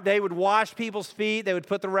 All right, they would wash people's feet. They would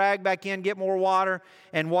put the rag back in, get more water,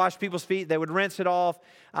 and wash people's feet. They would rinse it off.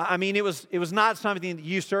 I mean, it was not something that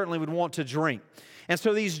you certainly would want to drink. And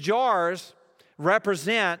so these jars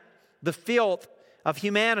represent the filth of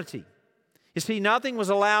humanity. You see, nothing was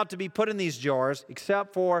allowed to be put in these jars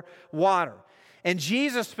except for water. And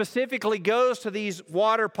Jesus specifically goes to these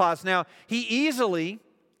water pots. Now,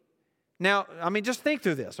 just think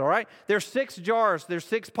through this, all right? There's 6 jars, there's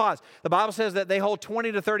 6 pots. The Bible says that they hold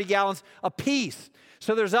 20 to 30 gallons apiece.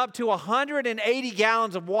 So there's up to 180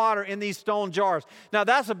 gallons of water in these stone jars. Now,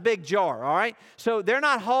 that's a big jar, all right? So they're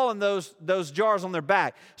not hauling those jars on their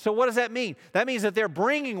back. So what does that mean? That means that they're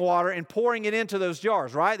bringing water and pouring it into those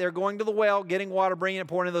jars, right? They're going to the well, getting water, bringing it,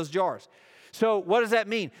 pouring it in those jars. So what does that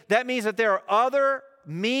mean? That means that there are other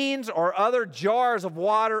means or other jars of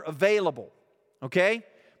water available, okay?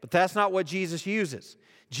 But that's not what Jesus uses.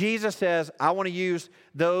 Jesus says, I want to use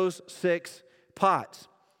those 6 pots.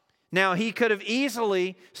 Now, he could have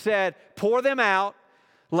easily said, pour them out,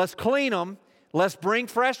 let's clean them, let's bring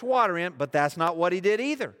fresh water in, but that's not what he did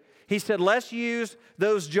either. He said, let's use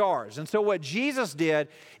those jars. And so what Jesus did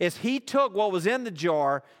is he took what was in the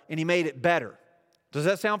jar and he made it better. Does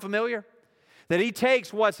that sound familiar? That he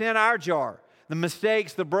takes what's in our jar, the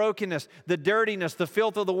mistakes, the brokenness, the dirtiness, the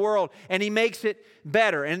filth of the world, and he makes it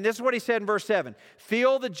better. And this is what he said in verse 7.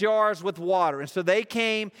 Fill the jars with water. And so they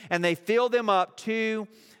came and they filled them up to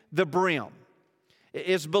the brim.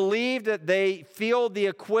 It's believed that they filled the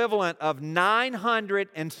equivalent of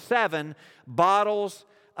 907 bottles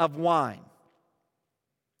of wine.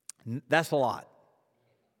 That's a lot.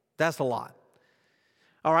 That's a lot.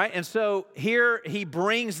 All right, and so here he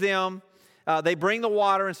brings them. They bring the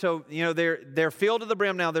water, and so they're filled to the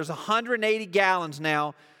brim. Now there's 180 gallons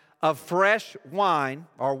now of fresh wine,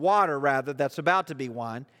 or water rather, that's about to be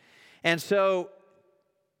wine. And so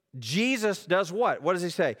Jesus does what? What does he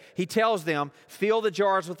say? He tells them, fill the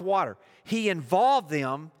jars with water. He involved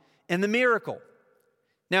them in the miracle.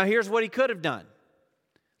 Now here's what he could have done.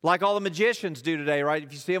 Like all the magicians do today, right?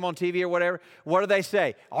 If you see them on TV or whatever, what do they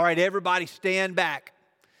say? All right, everybody stand back.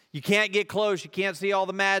 You can't get close. You can't see all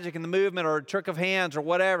the magic and the movement or trick of hands or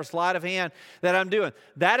whatever, sleight of hand that I'm doing.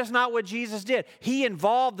 That is not what Jesus did. He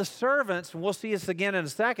involved the servants, and we'll see this again in a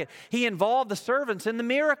second. He involved the servants in the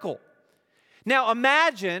miracle. Now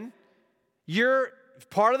imagine you're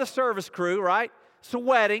part of the service crew, right? It's a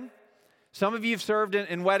wedding. Some of you have served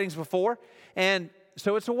in weddings before. And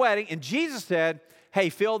so it's a wedding. And Jesus said, hey,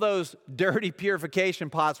 fill those dirty purification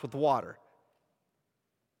pots with water.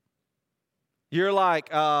 You're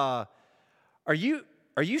like, are you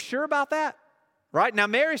sure about that? Right? Now,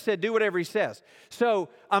 Mary said, do whatever he says. So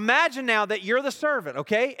imagine now that you're the servant,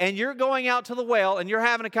 okay? And you're going out to the well and you're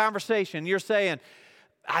having a conversation. You're saying,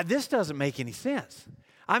 this doesn't make any sense.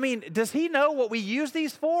 I mean, does he know what we use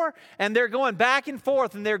these for? And they're going back and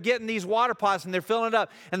forth and they're getting these water pots and they're filling it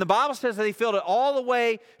up. And the Bible says that he filled it all the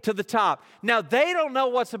way to the top. Now, they don't know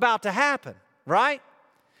what's about to happen, right?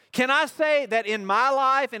 Can I say that in my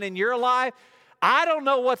life and in your life, I don't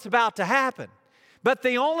know what's about to happen. But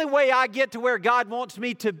the only way I get to where God wants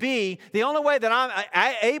me to be, the only way that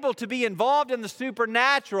I'm able to be involved in the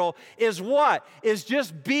supernatural is what? Is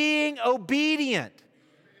just being obedient,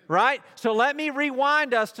 right? So let me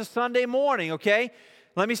rewind us to Sunday morning, okay?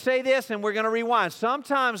 Let me say this and we're going to rewind.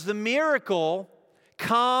 Sometimes the miracle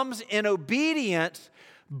comes in obedience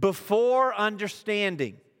before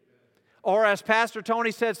understanding. Or as Pastor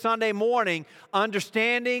Tony said Sunday morning,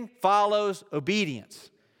 understanding follows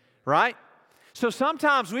obedience, right? So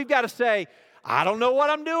sometimes we've got to say, I don't know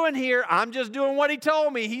what I'm doing here. I'm just doing what he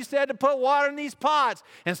told me. He said to put water in these pots.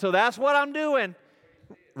 And so that's what I'm doing,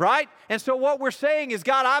 right? And so what we're saying is,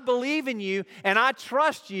 God, I believe in you and I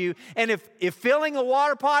trust you. And if filling the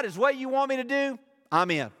water pot is what you want me to do,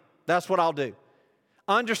 I'm in. That's what I'll do.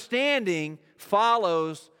 Understanding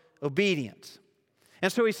follows obedience.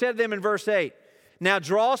 And so he said to them in verse 8, now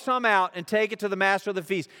draw some out and take it to the master of the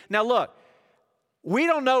feast. Now look, we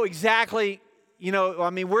don't know exactly,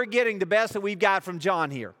 we're getting the best that we've got from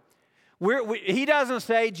John here. He doesn't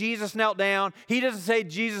say Jesus knelt down. He doesn't say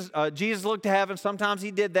Jesus looked to heaven. Sometimes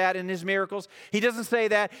he did that in his miracles. He doesn't say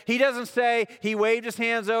that. He doesn't say he waved his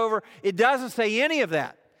hands over. It doesn't say any of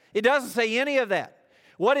that. It doesn't say any of that.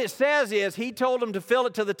 What it says is he told them to fill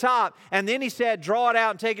it to the top, and then he said, draw it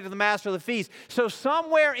out and take it to the master of the feast. So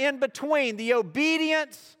somewhere in between the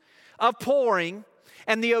obedience of pouring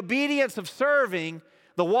and the obedience of serving,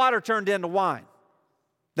 the water turned into wine.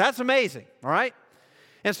 That's amazing, all right?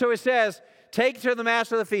 And so it says, take it to the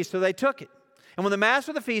master of the feast. So they took it. And when the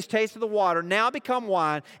master of the feast tasted the water, now become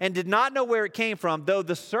wine, and did not know where it came from, though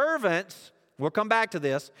the servants, we'll come back to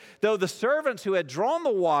this, though the servants who had drawn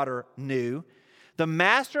the water knew, the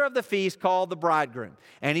master of the feast called the bridegroom.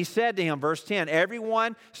 And he said to him, verse 10,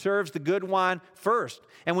 everyone serves the good wine first.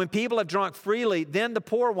 And when people have drunk freely, then the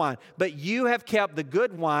poor wine. But you have kept the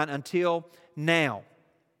good wine until now.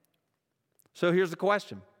 So here's the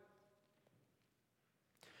question.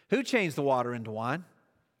 Who changed the water into wine?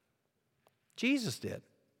 Jesus did.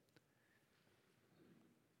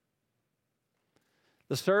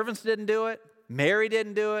 The servants didn't do it. Mary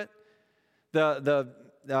didn't do it. The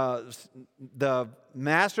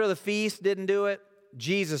master of the feast didn't do it.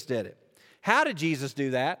 Jesus did it. How did Jesus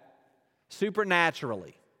do that?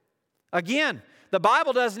 Supernaturally. Again, the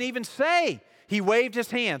Bible doesn't even say he waved his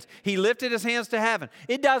hands. He lifted his hands to heaven.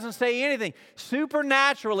 It doesn't say anything.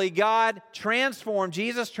 Supernaturally,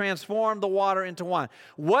 Jesus transformed the water into wine.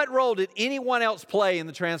 What role did anyone else play in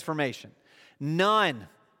the transformation? None.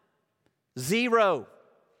 Zero.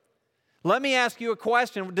 Let me ask you a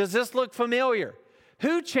question. Does this look familiar?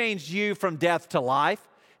 Who changed you from death to life?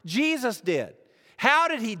 Jesus did. How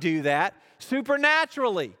did he do that?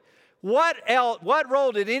 Supernaturally. What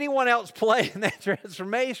role did anyone else play in that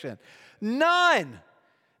transformation? None.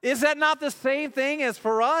 Is that not the same thing as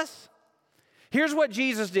for us? Here's what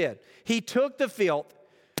Jesus did. He took the filth.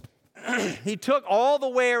 He took all the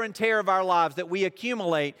wear and tear of our lives that we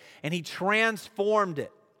accumulate, and he transformed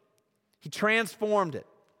it. He transformed it.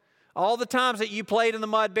 All the times that you played in the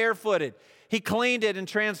mud barefooted, he cleaned it and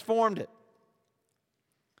transformed it.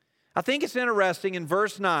 I think it's interesting in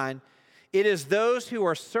verse 9, it is those who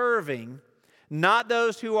are serving, not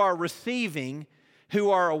those who are receiving, who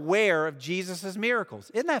are aware of Jesus' miracles.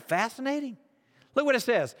 Isn't that fascinating? Look what it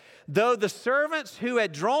says. Though the servants who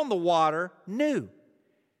had drawn the water knew.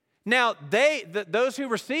 Now, those who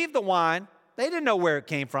received the wine, they didn't know where it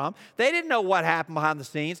came from. They didn't know what happened behind the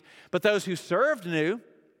scenes. But those who served knew.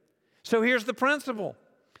 So here's the principle.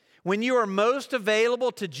 When you are most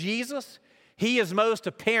available to Jesus, he is most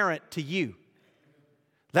apparent to you.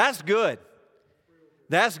 That's good.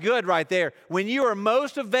 That's good right there. When you are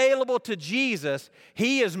most available to Jesus,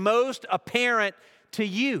 he is most apparent to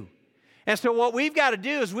you. And so what we've got to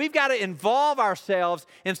do is we've got to involve ourselves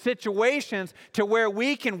in situations to where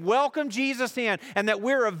we can welcome Jesus in and that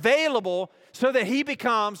we're available so that he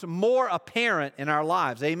becomes more apparent in our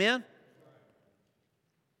lives. Amen?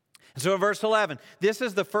 So in verse 11, this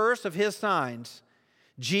is the first of his signs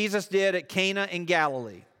Jesus did at Cana in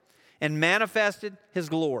Galilee and manifested his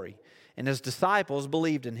glory, and his disciples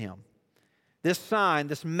believed in him. This sign,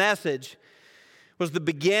 this message, was the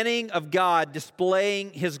beginning of God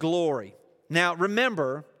displaying his glory. Now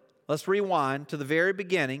remember, let's rewind to the very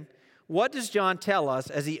beginning. What does John tell us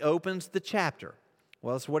as he opens the chapter?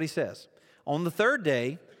 Well, that's what he says. On the third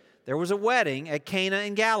day, there was a wedding at Cana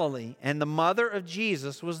in Galilee, and the mother of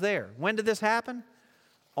Jesus was there. When did this happen?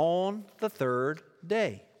 On the third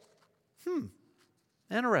day.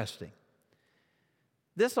 Interesting.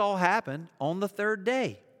 This all happened on the third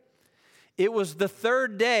day. It was the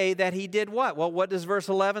third day that he did what? Well, what does verse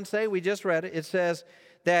 11 say? We just read it. It says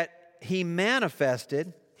that he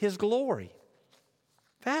manifested his glory.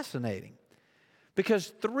 Fascinating.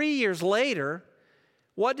 Because 3 years later,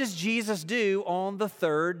 what does Jesus do on the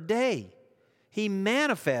third day? He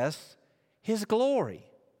manifests his glory.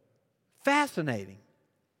 Fascinating.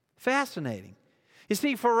 Fascinating. You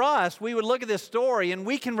see, for us, we would look at this story and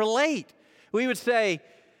we can relate. We would say,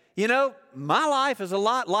 my life is a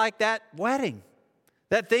lot like that wedding.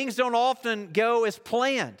 That things don't often go as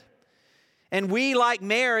planned. And we, like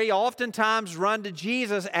Mary, oftentimes run to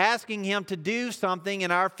Jesus asking him to do something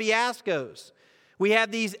in our fiascos. We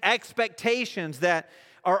have these expectations that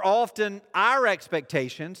are often our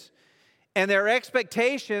expectations, and they're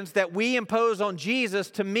expectations that we impose on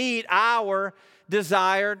Jesus to meet our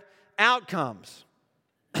desired outcomes.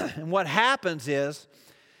 And what happens is,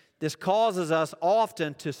 this causes us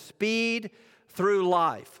often to speed through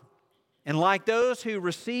life. And like those who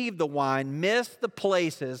receive the wine, miss the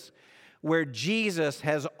places where Jesus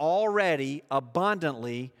has already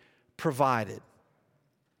abundantly provided.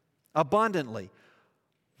 Abundantly.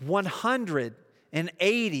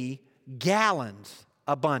 180 gallons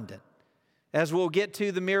abundant. As we'll get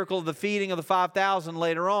to the miracle of the feeding of the 5,000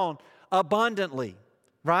 later on, abundantly,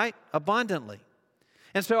 right? Abundantly.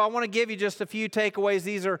 And so I want to give you just a few takeaways.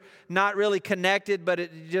 These are not really connected, but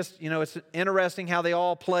it just, it's interesting how they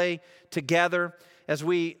all play together as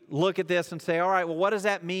we look at this and say, all right, well, what does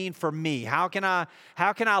that mean for me? How can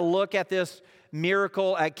I look at this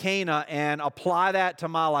miracle at Cana and apply that to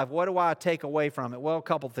my life? What do I take away from it? Well, a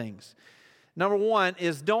couple things. Number one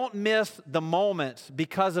is don't miss the moments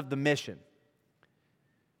because of the mission.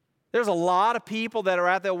 There's a lot of people that are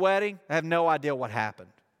at that wedding that have no idea what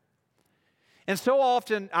happened. And so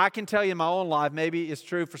often, I can tell you in my own life, maybe it's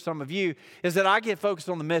true for some of you, is that I get focused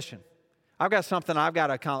on the mission. I've got something I've got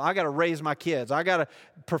to accomplish. I've got to raise my kids. I've got to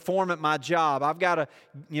perform at my job. I've got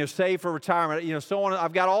to, save for retirement, so on.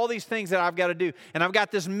 I've got all these things that I've got to do. And I've got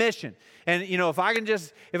this mission. And, if I can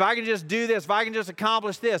just do this, if I can just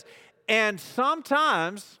accomplish this. And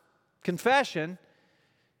sometimes, confession,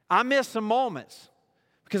 I miss some moments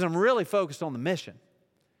because I'm really focused on the mission.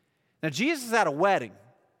 Now, Jesus is at a wedding.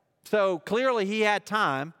 So clearly he had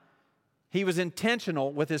time. He was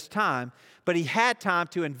intentional with his time, but he had time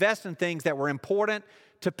to invest in things that were important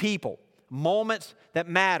to people, moments that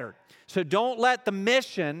mattered. So don't let the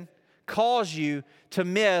mission cause you to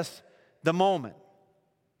miss the moment.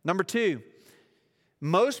 Number two,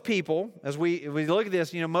 most people, as we look at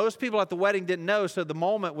this, most people at the wedding didn't know, so the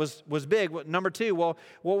moment was big. Number two, well,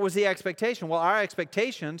 what was the expectation? Well, our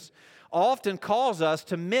expectations often cause us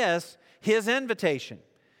to miss his invitation.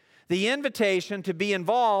 The invitation to be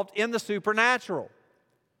involved in the supernatural,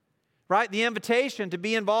 right? The invitation to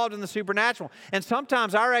be involved in the supernatural. And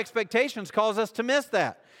sometimes our expectations cause us to miss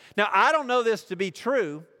that. Now, I don't know this to be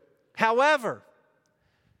true. However,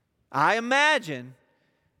 I imagine,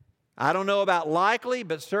 I don't know about likely,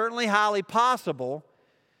 but certainly highly possible,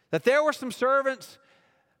 that there were some servants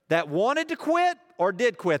that wanted to quit or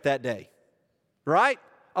did quit that day, right?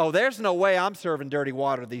 Oh, there's no way I'm serving dirty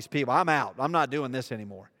water to these people. I'm out. I'm not doing this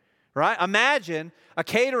anymore. Right? Imagine a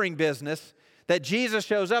catering business that Jesus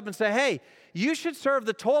shows up and say, hey, you should serve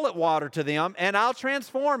the toilet water to them and I'll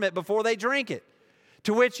transform it before they drink it.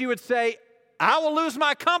 To which you would say, I will lose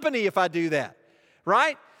my company if I do that.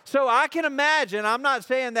 Right? So I can imagine, I'm not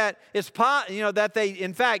saying that it's that they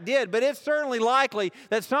in fact did, but it's certainly likely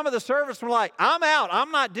that some of the servants were like, I'm out.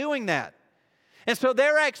 I'm not doing that. And so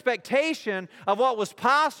their expectation of what was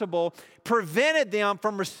possible prevented them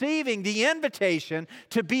from receiving the invitation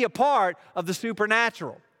to be a part of the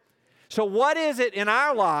supernatural. So what is it in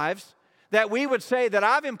our lives that we would say that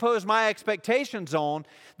I've imposed my expectations on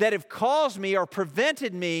that have caused me or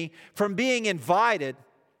prevented me from being invited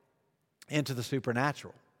into the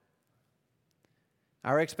supernatural?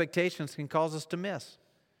 Our expectations can cause us to miss.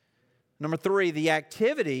 Number three, the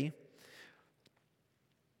activity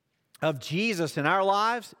of Jesus in our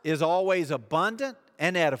lives is always abundant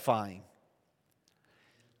and edifying.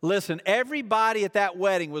 Listen, everybody at that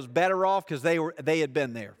wedding was better off because they had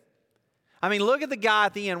been there. I mean, look at the guy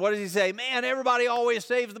at the end. What does he say? Man, everybody always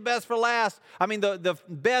saves the best for last. I mean, the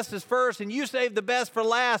best is first, and you save the best for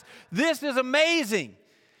last. This is amazing,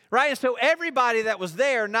 right? And so everybody that was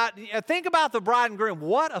there, think about the bride and groom.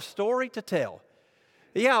 What a story to tell.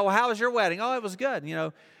 Yeah, well, how was your wedding? Oh, it was good,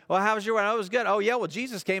 Well, how was your wedding? Oh, it was good. Oh, yeah, well,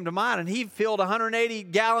 Jesus came to mine, and he filled 180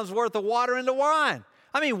 gallons worth of water into wine.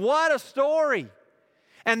 I mean, what a story.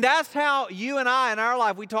 And that's how you and I in our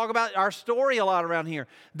life, we talk about our story a lot around here.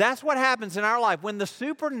 That's what happens in our life. When the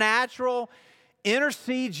supernatural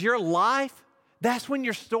intercedes your life, that's when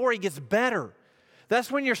your story gets better.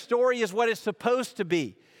 That's when your story is what it's supposed to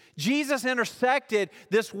be. Jesus intersected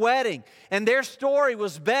this wedding, and their story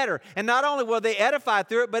was better. And not only were they edified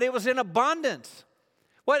through it, but it was in abundance.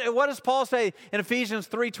 What does Paul say in Ephesians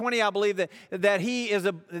 3:20? I believe that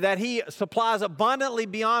he supplies abundantly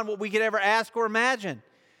beyond what we could ever ask or imagine.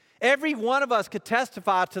 Every one of us could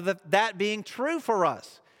testify to that being true for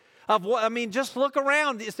us. Just look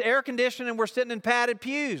around. It's air conditioned and we're sitting in padded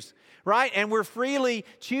pews, right? And we're freely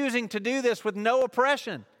choosing to do this with no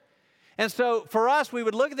oppression. And so for us, we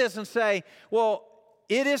would look at this and say, well,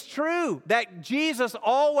 it is true that Jesus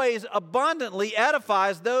always abundantly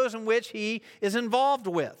edifies those in which he is involved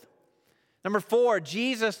with. Number four,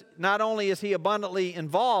 Jesus, not only is he abundantly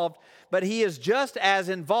involved, but he is just as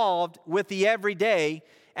involved with the everyday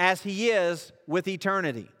as he is with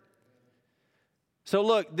eternity. So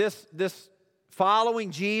look, this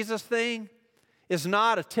following Jesus thing is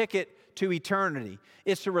not a ticket to eternity.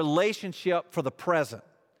 It's a relationship for the present.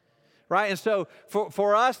 right? And so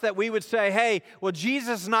for us that we would say, hey, well,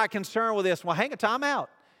 Jesus is not concerned with this. Well, hang a time out.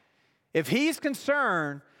 If he's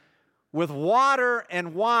concerned with water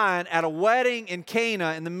and wine at a wedding in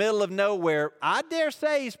Cana in the middle of nowhere, I dare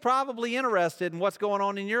say he's probably interested in what's going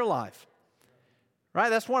on in your life. Right?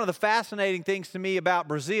 That's one of the fascinating things to me about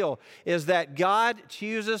Brazil is that God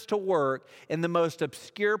chooses to work in the most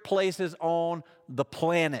obscure places on the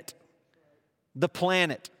planet. The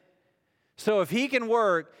planet. So if he can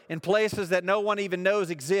work in places that no one even knows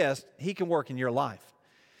exist, he can work in your life.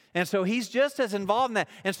 And so he's just as involved in that.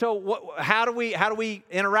 And so how do we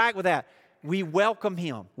interact with that? We welcome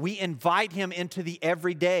him. We invite him into the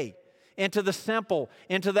everyday, into the simple,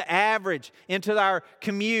 into the average, into our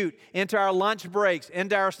commute, into our lunch breaks,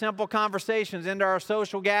 into our simple conversations, into our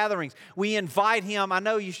social gatherings. We invite him. I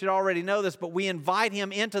know you should already know this, but we invite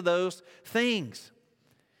him into those things.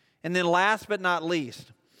 And then last but not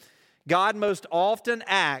least, God most often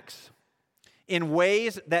acts in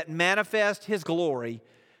ways that manifest his glory,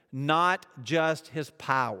 not just his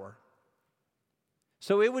power.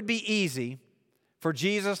 So it would be easy for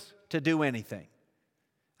Jesus to do anything.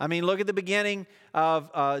 I mean, look at the beginning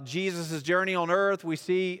of Jesus' journey on earth. We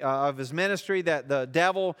see of his ministry that the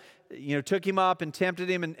devil, took him up and tempted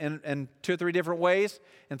him in 2 or 3 different ways,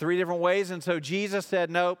 And so Jesus said,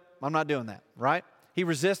 nope, I'm not doing that, right? He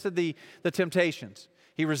resisted the temptations.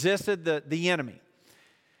 He resisted the enemy.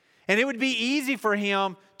 And it would be easy for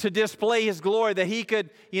him to display his glory, that he could,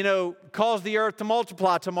 cause the earth to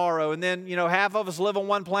multiply tomorrow, and then, half of us live on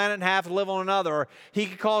one planet and half live on another. Or he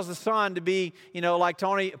could cause the sun to be, like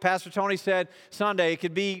Pastor Tony said Sunday, it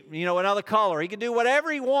could be, another color. He could do whatever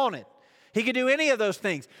he wanted. He could do any of those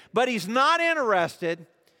things. But he's not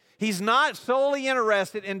solely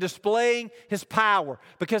interested in displaying his power,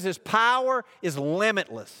 because his power is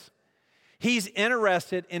limitless. He's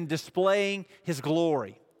interested in displaying his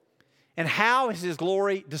glory. And how is his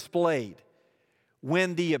glory displayed?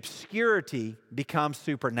 When the obscurity becomes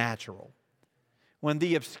supernatural. When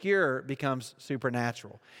the obscure becomes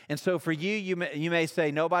supernatural. And so for you may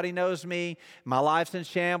say, nobody knows me, my life's in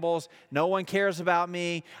shambles, no one cares about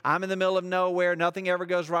me, I'm in the middle of nowhere, nothing ever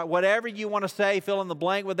goes right. Whatever you want to say, fill in the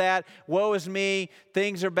blank with that. Woe is me,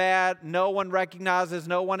 things are bad, no one recognizes,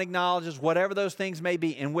 no one acknowledges, whatever those things may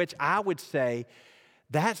be, in which I would say,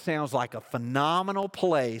 that sounds like a phenomenal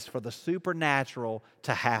place for the supernatural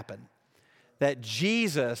to happen. That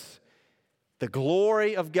Jesus, the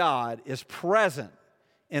glory of God, is present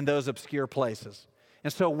in those obscure places.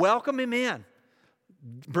 And so welcome him in.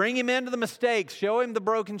 Bring him into the mistakes. Show him the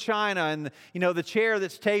broken china and the chair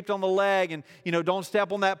that's taped on the leg, and don't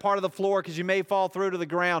step on that part of the floor because you may fall through to the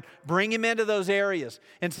ground. Bring him into those areas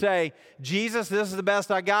and say, Jesus, this is the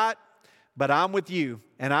best I got, but I'm with you,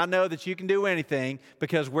 and I know that you can do anything,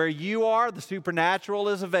 because where you are, the supernatural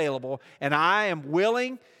is available, and I am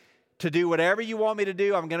willing to do whatever you want me to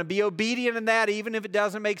do. I'm going to be obedient in that, even if it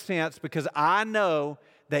doesn't make sense, because I know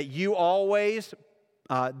that you always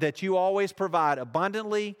provide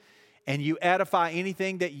abundantly, and you edify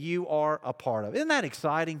anything that you are a part of. Isn't that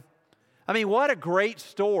exciting? I mean, what a great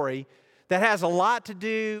story that has a lot to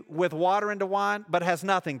do with water into wine, but has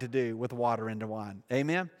nothing to do with water into wine.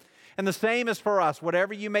 Amen? And the same is for us.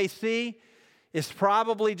 Whatever you may see is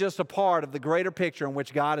probably just a part of the greater picture in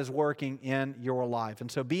which God is working in your life. And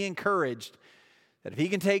so be encouraged that if he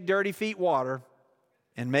can take dirty feet water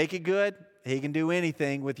and make it good, he can do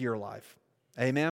anything with your life. Amen.